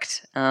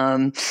product.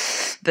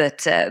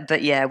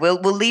 But yeah,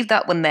 we'll leave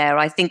that one there.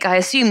 I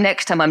assume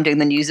next time I'm doing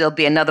the news, there'll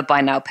be another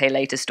buy now, pay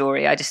later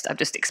story. I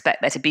just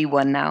expect there to be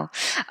one now.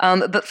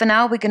 But for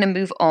now, we're going to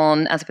move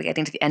on as we're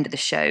getting to the end of the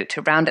show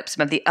to round up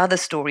some of the other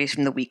stories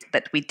from the week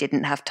that we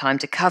didn't have time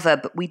to cover,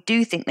 but we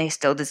do think they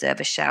still deserve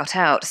a shout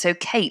out. So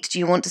Kate, do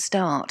you want to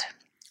start?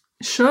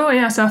 Sure,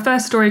 yeah. So our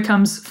first story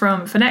comes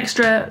from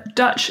Finextra.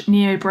 Dutch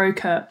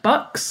neo-broker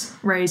Bux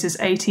raises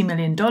 $80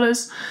 million.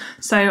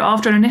 So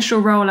after an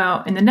initial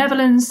rollout in the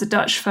Netherlands, the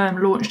Dutch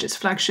firm launched its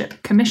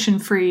flagship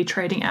commission-free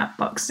trading app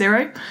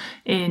BuxZero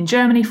in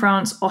Germany,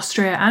 France,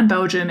 Austria and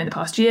Belgium in the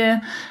past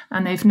year.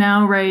 And they've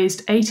now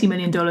raised $80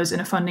 million in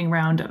a funding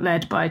round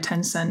led by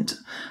Tencent.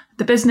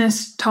 The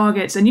business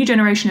targets a new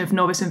generation of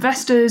novice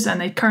investors, and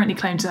they currently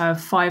claim to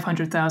have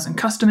 500,000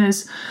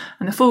 customers.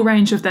 And the full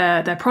range of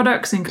their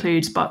products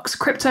includes Bux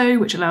Crypto,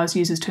 which allows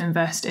users to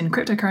invest in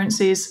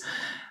cryptocurrencies.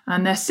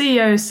 And their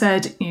CEO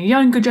said,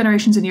 younger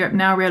generations in Europe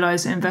now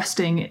realise that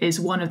investing is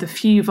one of the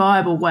few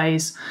viable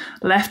ways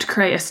left to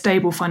create a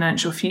stable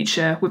financial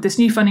future. With this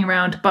new funding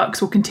round,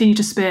 Bux will continue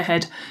to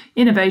spearhead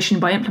innovation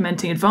by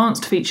implementing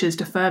advanced features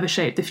to further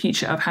shape the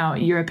future of how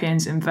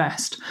Europeans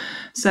invest.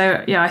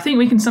 So, yeah, I think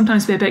we can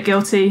sometimes be a bit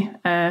guilty,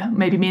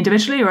 maybe me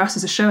individually or us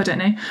as a show, I don't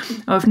know,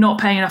 of not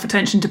paying enough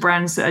attention to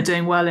brands that are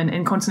doing well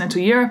in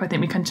continental Europe. I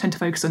think we can tend to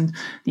focus on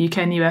the UK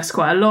and the US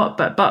quite a lot,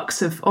 but Bux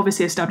have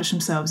obviously established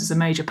themselves as a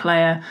major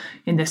player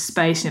in this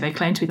space. They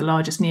claim to be the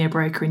largest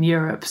neo-broker in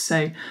Europe.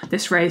 So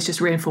this raise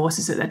just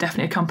reinforces that they're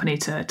definitely a company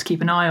to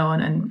keep an eye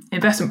on. And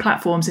investment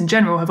platforms in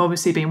general have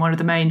obviously been one of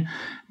the main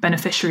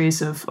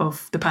beneficiaries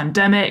of the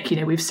pandemic.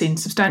 We've seen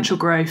substantial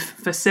growth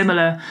for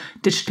similar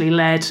digitally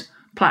led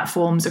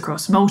platforms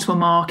across multiple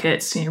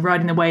markets,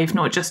 riding the wave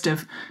not just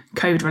of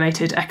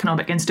COVID-related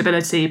economic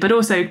instability, but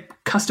also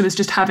customers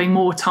just having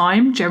more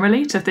time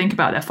generally to think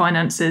about their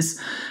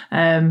finances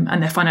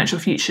and their financial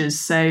futures.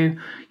 So,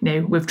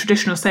 with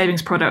traditional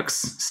savings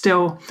products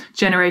still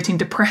generating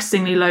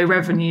depressingly low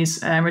revenues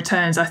and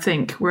returns, I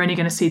think we're only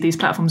going to see these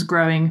platforms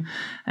growing.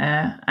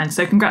 And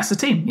so congrats to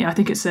the team. Yeah, I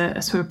think it's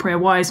a sort of pretty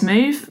wise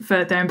move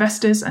for their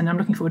investors, and I'm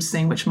looking forward to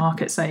seeing which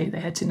markets they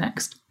head to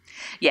next.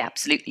 Yeah,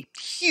 absolutely.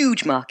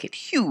 Huge market,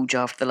 huge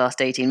after the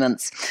last 18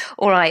 months.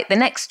 All right, the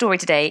next story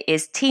today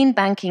is teen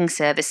banking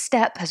service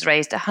Step has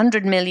raised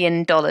 $100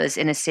 million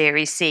in a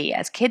Series C,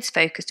 as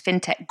kids-focused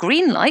fintech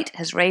Greenlight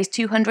has raised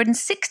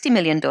 $260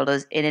 million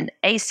in an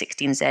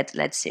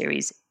A16Z-led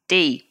Series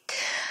D.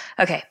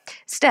 Okay,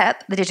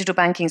 Step, the digital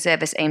banking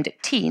service aimed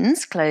at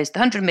teens, closed the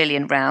 $100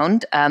 million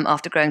round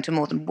after growing to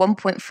more than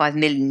 1.5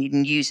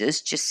 million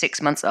users just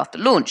 6 months after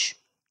launch.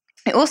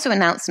 It also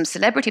announced some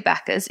celebrity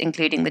backers,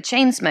 including the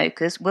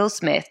Chainsmokers, Will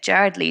Smith,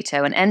 Jared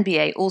Leto, and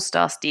NBA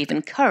All-Star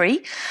Stephen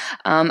Curry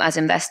as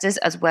investors,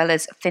 as well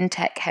as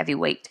fintech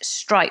heavyweight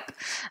Stripe.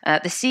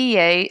 The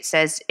CEO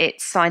says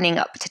it's signing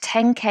up to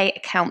 10K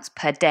accounts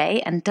per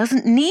day and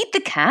doesn't need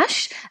the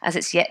cash, as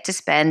it's yet to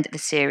spend the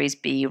Series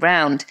B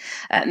round.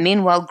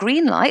 Meanwhile,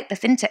 Greenlight, the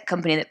fintech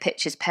company that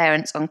pitches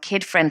parents on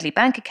kid-friendly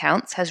bank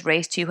accounts, has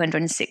raised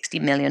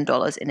 $260 million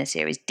in a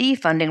Series D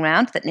funding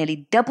round that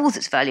nearly doubles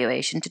its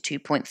valuation to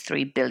 $2.3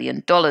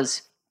 billion.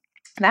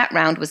 That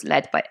round was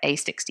led by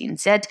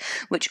A16Z,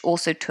 which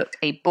also took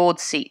a board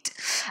seat.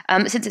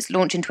 Since its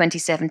launch in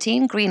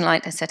 2017,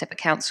 Greenlight has set up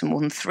accounts for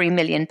more than 3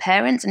 million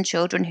parents and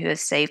children who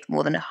have saved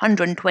more than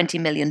 $120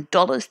 million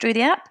through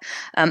the app.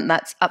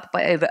 That's up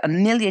by over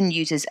 1 million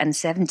users and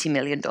 $70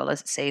 million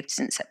saved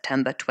since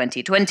September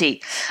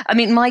 2020. I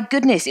mean, my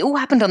goodness, it all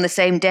happened on the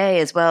same day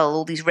as well,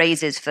 all these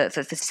raises for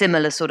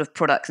similar sort of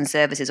products and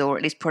services, or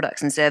at least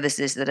products and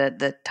services that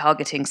are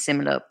targeting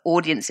similar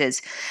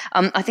audiences.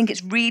 I think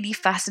it's really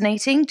fascinating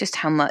fascinating, just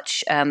how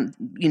much,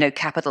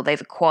 capital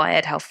they've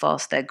acquired, how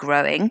fast they're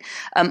growing.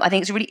 I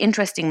think it's a really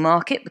interesting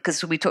market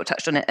because we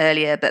touched on it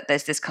earlier, but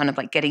there's this kind of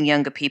like getting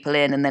younger people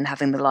in and then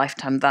having the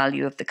lifetime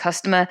value of the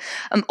customer.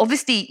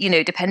 Obviously,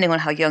 depending on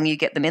how young you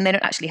get them in, they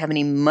don't actually have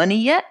any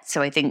money yet.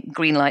 So I think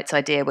Greenlight's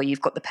idea where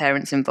you've got the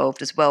parents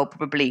involved as well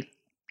probably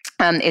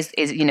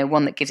is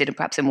one that gives it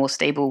perhaps a more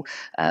stable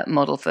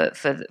model for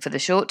the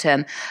short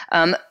term.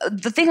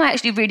 The thing I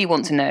actually really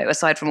want to know,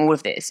 aside from all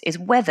of this, is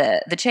whether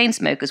the chain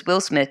smokers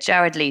Will Smith,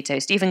 Jared Leto,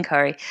 Stephen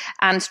Curry,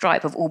 and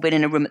Stripe have all been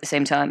in a room at the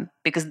same time,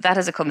 because that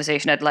is a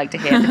conversation I'd like to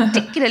hear,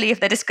 particularly if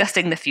they're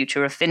discussing the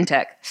future of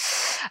fintech.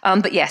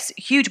 But yes,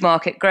 huge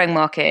market, growing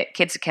market,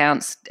 kids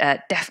accounts,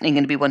 definitely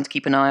going to be one to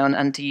keep an eye on,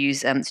 and to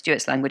use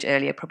Stuart's language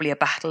earlier, probably a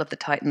battle of the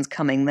titans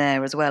coming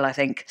there as well, I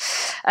think.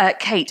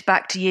 Kate,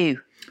 back to you.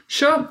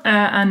 Sure.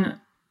 And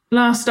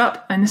last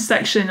up in this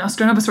section, I'll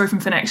start another story from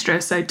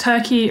Finextra. So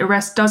Turkey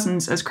arrests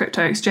dozens as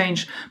crypto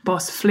exchange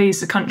boss flees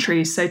the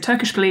country. So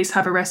Turkish police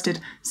have arrested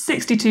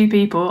 62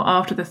 people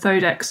after the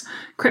Thodex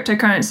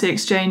cryptocurrency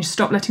exchange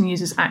stopped letting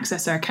users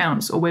access their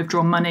accounts or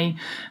withdraw money,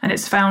 and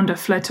its founder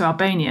fled to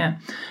Albania.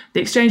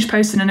 The exchange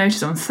posted a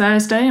notice on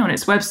Thursday on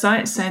its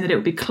website saying that it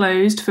would be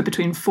closed for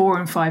between 4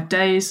 and 5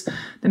 days.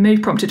 The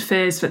move prompted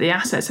fears that the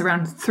assets of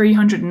around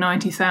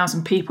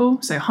 390,000 people,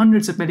 so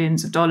hundreds of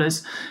millions of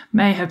dollars,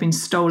 may have been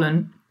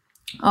stolen.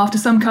 After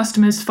some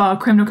customers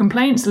filed criminal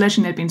complaints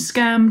alleging they'd been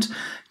scammed,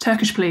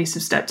 Turkish police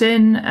have stepped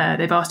in.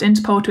 They've asked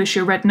Interpol to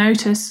issue a red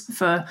notice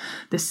for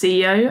the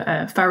CEO,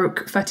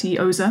 Faruk Fatih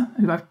Oza,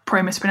 who I've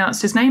probably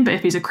mispronounced his name, but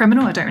if he's a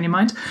criminal, I don't really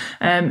mind,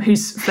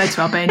 who's fled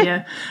to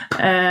Albania.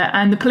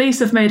 And the police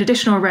have made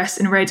additional arrests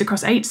in raids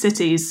across 8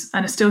 cities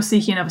and are still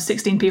seeking another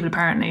 16 people,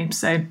 apparently.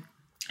 So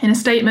in a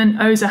statement,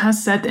 Oza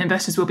has said that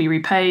investors will be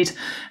repaid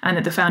and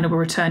that the founder will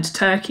return to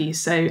Turkey.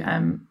 So,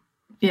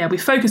 we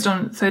focused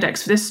on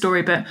Thodex for this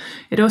story, but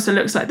it also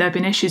looks like there have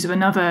been issues of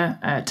another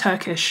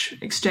Turkish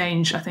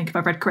exchange, I think, if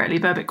I've read correctly,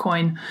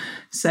 Burbitcoin.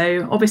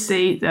 So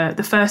obviously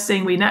the first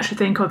thing we naturally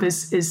think of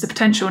is the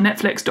potential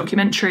Netflix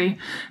documentary,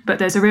 but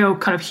there's a real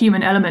kind of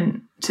human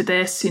element to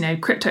this.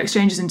 Crypto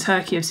exchanges in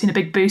Turkey have seen a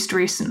big boost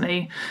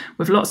recently,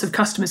 with lots of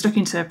customers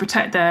looking to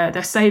protect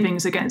their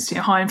savings against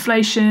high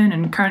inflation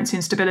and currency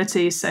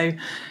instability. So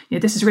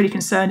this is really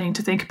concerning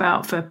to think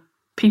about for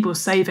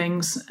people's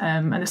savings.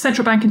 And the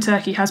central bank in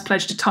Turkey has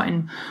pledged to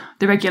tighten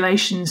the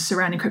regulations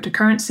surrounding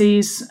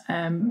cryptocurrencies.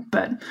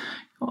 But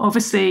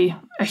obviously,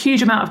 a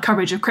huge amount of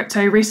coverage of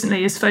crypto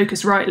recently is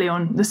focused rightly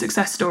on the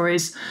success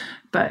stories.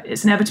 But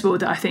it's inevitable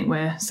that I think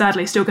we're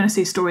sadly still going to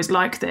see stories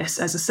like this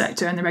as a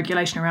sector and the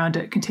regulation around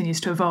it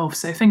continues to evolve.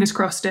 So fingers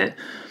crossed it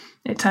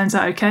turns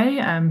out okay,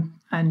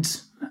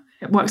 and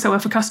it works out well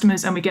for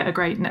customers, and we get a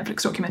great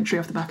Netflix documentary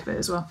off the back of it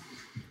as well.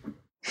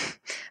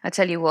 I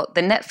tell you what,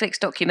 the Netflix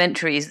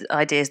documentaries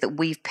ideas that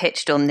we've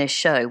pitched on this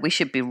show, we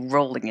should be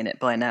rolling in it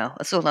by now.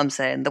 That's all I'm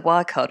saying. The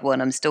Wirecard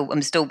one, I'm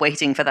still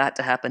waiting for that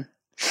to happen.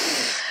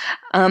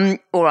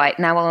 All right,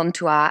 now on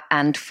to our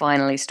and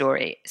finally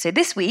story. So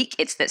this week,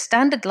 it's that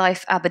Standard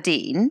Life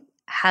Aberdeen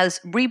has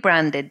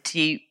rebranded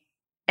to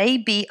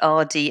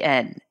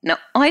ABRDN. Now,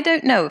 I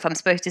don't know if I'm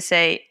supposed to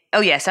say,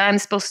 oh yes, I am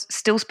still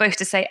supposed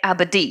to say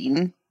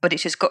Aberdeen, but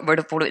it's just got rid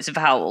of all of its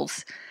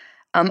vowels.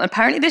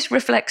 Apparently this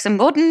reflects a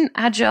modern,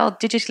 agile,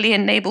 digitally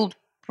enabled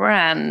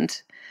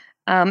brand.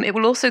 It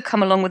will also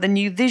come along with a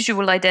new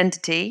visual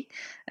identity.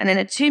 And in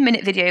a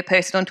 2-minute video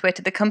posted on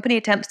Twitter, the company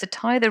attempts to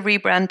tie the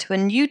rebrand to a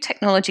new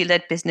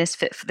technology-led business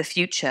fit for the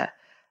future.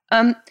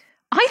 I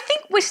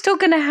think we're still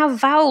going to have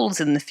vowels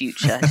in the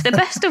future. To the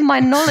best of my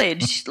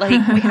knowledge, we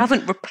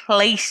haven't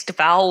replaced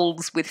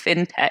vowels with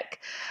fintech.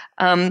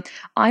 That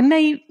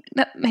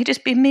may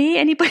just be me.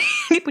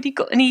 Anybody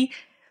got any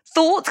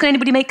thoughts? Can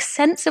anybody make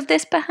sense of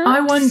this, perhaps? I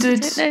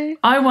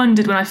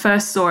wondered when I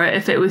first saw it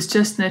if it was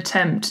just an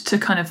attempt to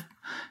kind of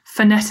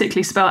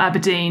phonetically spell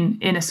Aberdeen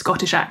in a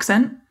Scottish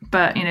accent,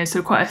 but sort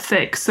of quite a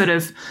thick sort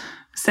of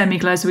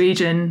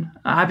semi-Glaswegian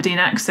Aberdeen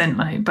accent.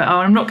 But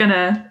I'm not going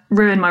to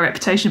ruin my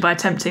reputation by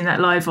attempting that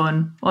live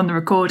on the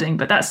recording.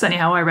 But that's certainly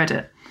how I read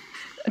it.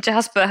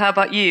 Jasper, how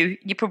about you?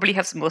 You probably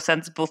have some more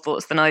sensible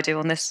thoughts than I do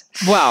on this.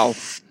 Well,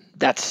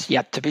 that's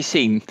yet to be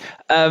seen.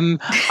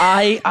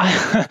 I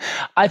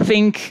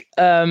think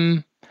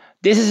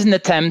this is an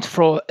attempt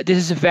this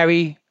is a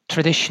very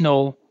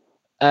traditional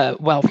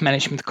wealth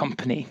management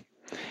company.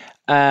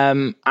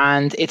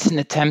 And it's an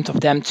attempt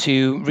of them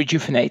to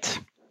rejuvenate,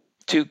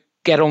 to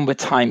get on with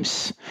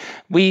times.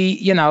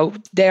 They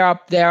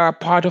are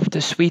part of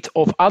the suite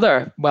of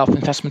other wealth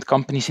investment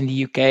companies in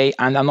the UK.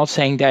 And I'm not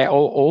saying they're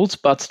all old,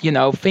 but,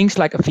 things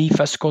like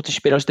Aviva,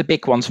 Scottish Widows, the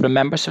big ones,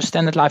 remember? So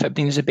Standard Life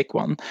Aberdeen is a big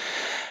one.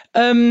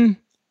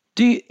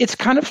 It's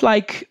kind of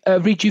like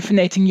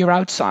rejuvenating your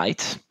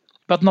outside,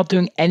 but not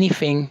doing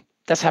anything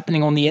that's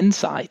happening on the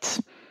inside.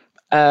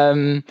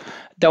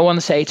 Don't want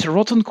to say it's a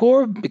rotten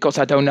core because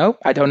I don't know,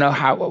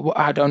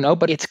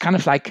 but it's kind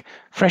of like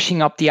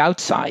freshening up the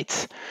outside.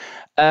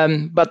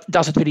 But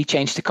does it really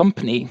change the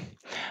company?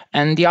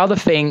 And the other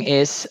thing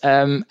is,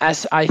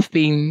 as I've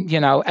been,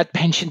 at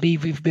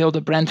PensionBee, we've built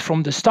a brand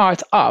from the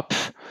start up.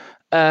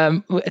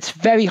 it's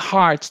very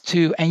hard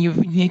to, and you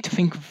need to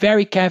think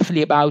very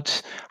carefully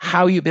about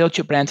how you build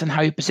your brand and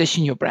how you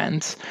position your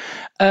brand.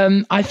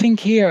 I think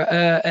here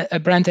a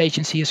brand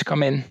agency has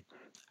come in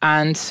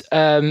and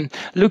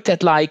looked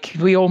at, like,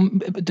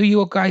 do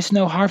you guys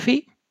know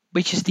Harvey?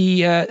 Which is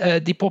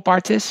the pop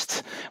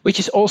artist, which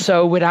is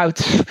also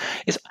without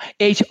is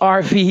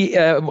HRV,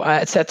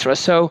 etc.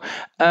 So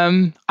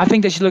I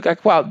think they should look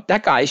like, well,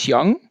 that guy is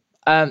young.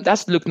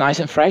 That's look nice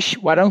and fresh.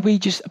 Why don't we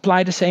just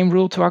apply the same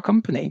rule to our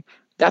company?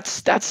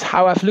 That's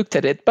how I've looked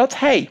at it. But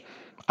hey,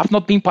 I've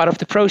not been part of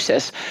the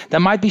process. There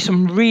might be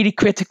some really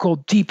critical,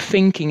 deep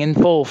thinking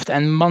involved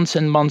and months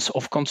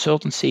of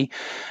consultancy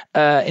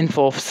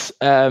involved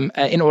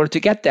in order to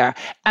get there.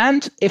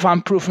 And if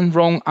I'm proven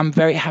wrong, I'm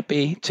very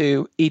happy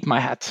to eat my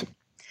hat.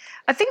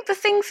 I think the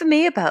thing for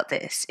me about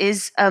this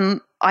is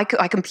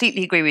I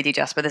completely agree with you,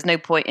 Jasper. There's no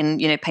point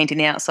in painting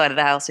the outside of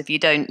the house if you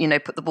don't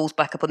put the walls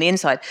back up on the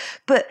inside.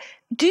 But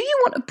do you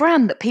want a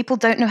brand that people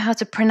don't know how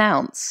to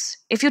pronounce?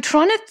 If you're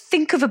trying to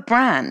think of a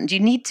brand, you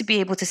need to be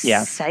able to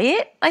say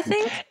it, I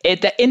think.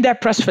 In their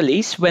press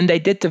release, when they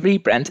did the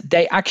rebrand,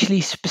 they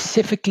actually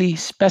specifically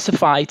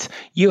specified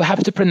you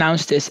have to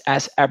pronounce this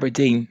as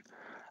Aberdeen.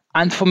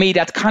 And for me,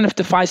 that kind of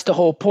defies the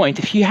whole point.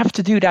 If you have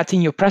to do that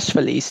in your press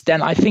release,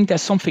 then I think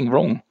there's something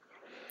wrong.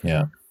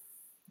 Yeah.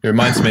 It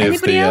reminds me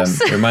of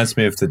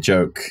the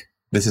joke.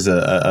 This is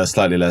a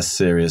slightly less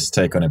serious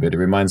take on it, but it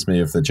reminds me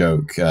of the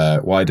joke.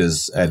 Why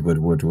does Edward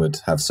Woodward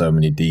have so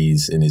many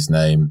D's in his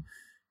name?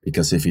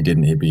 Because if he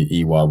didn't, he'd be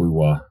Iwa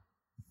Wiwa.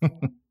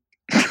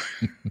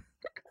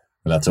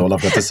 That's all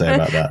I've got to say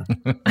about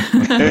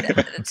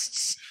that.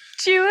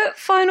 Stuart,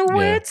 final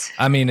words?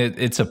 I mean,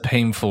 it's a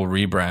painful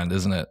rebrand,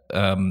 isn't it?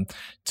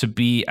 To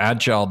be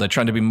agile, they're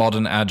trying to be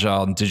modern,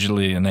 agile, and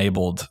digitally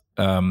enabled.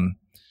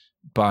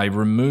 By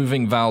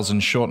removing vowels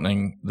and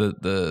shortening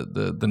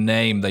the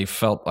name, they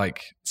felt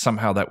like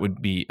somehow that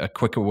would be a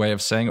quicker way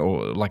of saying,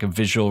 or like a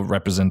visual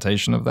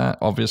representation of that,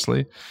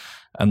 obviously.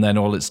 And then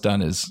all it's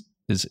done is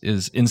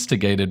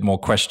instigated more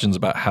questions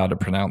about how to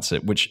pronounce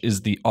it, which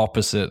is the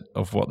opposite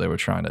of what they were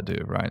trying to do,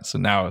 right? So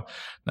now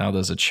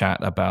there's a chat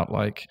about,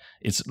 like,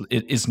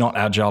 it's not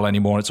agile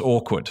anymore. It's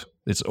awkward.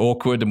 It's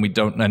awkward,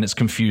 and it's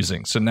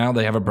confusing. So now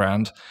they have a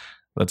brand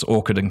that's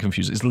awkward and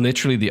confusing. It's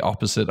literally the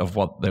opposite of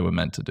what they were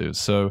meant to do.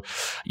 So,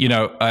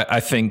 I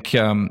think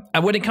and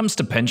when it comes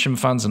to pension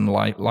funds and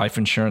life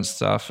insurance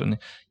stuff, and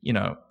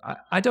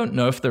I don't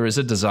know if there is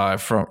a desire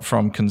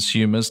from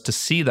consumers to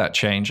see that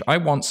change. I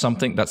want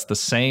something that's the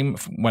same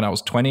when I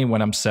was 20,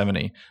 when I'm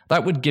 70.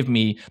 That would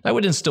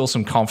instill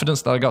some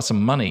confidence that I got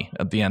some money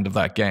at the end of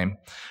that game.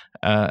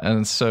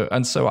 And so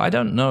I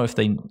don't know if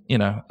they,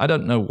 I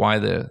don't know why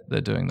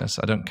they're doing this.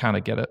 I don't kind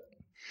of get it.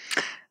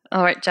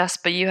 All right,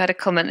 Jasper, you had a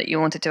comment that you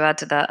wanted to add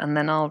to that, and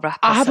then I'll wrap us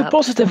up. I have a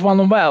positive one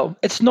as well.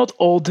 It's not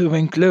all doom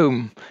and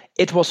gloom.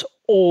 It was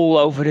all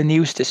over the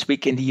news this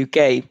week in the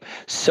UK.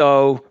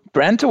 So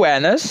brand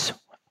awareness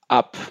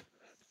up.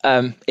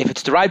 If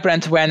it's the right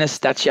brand awareness,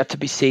 that's yet to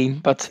be seen.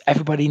 But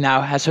everybody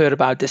now has heard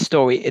about this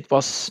story. It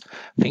was,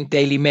 I think,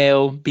 Daily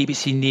Mail,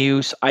 BBC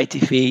News,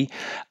 ITV.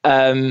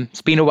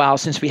 It's been a while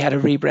since we had a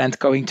rebrand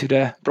going to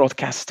the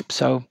broadcast.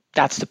 So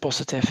that's the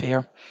positive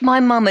here. My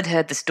mum had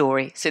heard the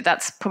story, so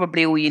that's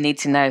probably all you need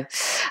to know.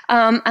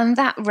 And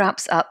that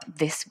wraps up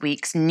this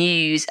week's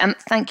news.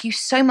 Thank you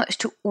so much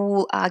to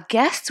all our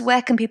guests.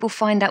 Where can people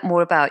find out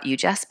more about you,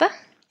 Jasper?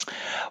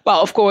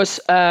 Well, of course,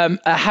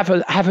 have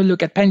a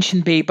look at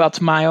PensionBee,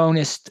 but my own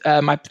is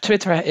my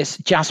Twitter is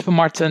Jasper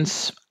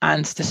Martens,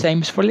 and the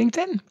same is for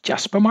LinkedIn,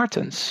 Jasper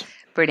Martens.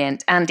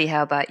 Brilliant. Andy,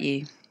 how about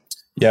you?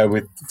 Yeah,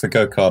 for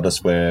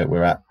GoCardless,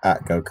 we're at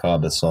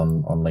GoCardless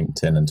on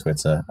LinkedIn and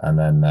Twitter, and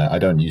then I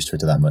don't use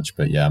Twitter that much,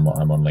 but yeah, I'm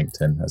on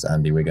LinkedIn as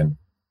Andy Wigan.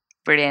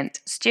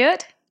 Brilliant.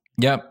 Stuart?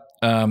 Yep.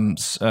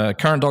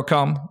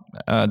 Current.com.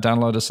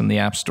 Download us in the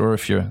App Store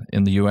if you're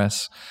in the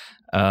US.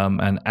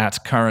 And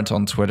at Current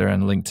on Twitter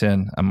and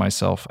LinkedIn, and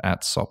myself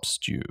at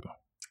SopStew.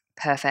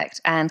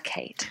 Perfect. And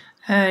Kate?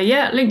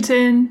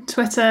 LinkedIn,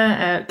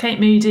 Twitter, Kate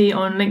Moody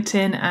on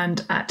LinkedIn,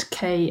 and at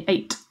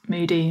K8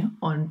 Moody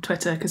on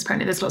Twitter, because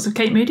apparently there's lots of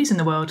Kate Moodys in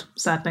the world,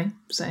 sadly.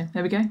 So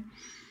there we go.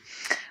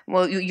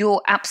 Well,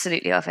 you're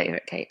absolutely our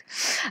favourite, Kate.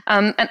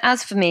 And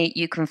as for me,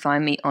 you can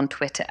find me on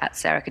Twitter at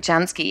Sarah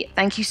Kocianski.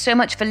 Thank you so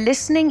much for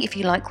listening. If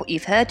you like what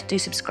you've heard, do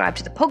subscribe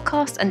to the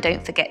podcast, and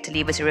don't forget to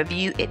leave us a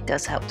review. It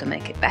does help to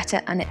make it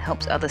better, and it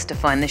helps others to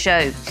find the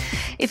show.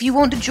 If you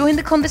want to join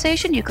the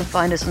conversation, you can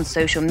find us on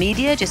social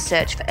media. Just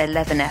search for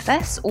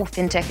 11FS or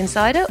FinTech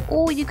Insider,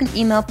 or you can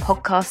email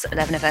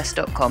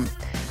podcasts@11fs.com.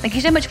 Thank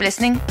you so much for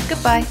listening.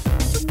 Goodbye.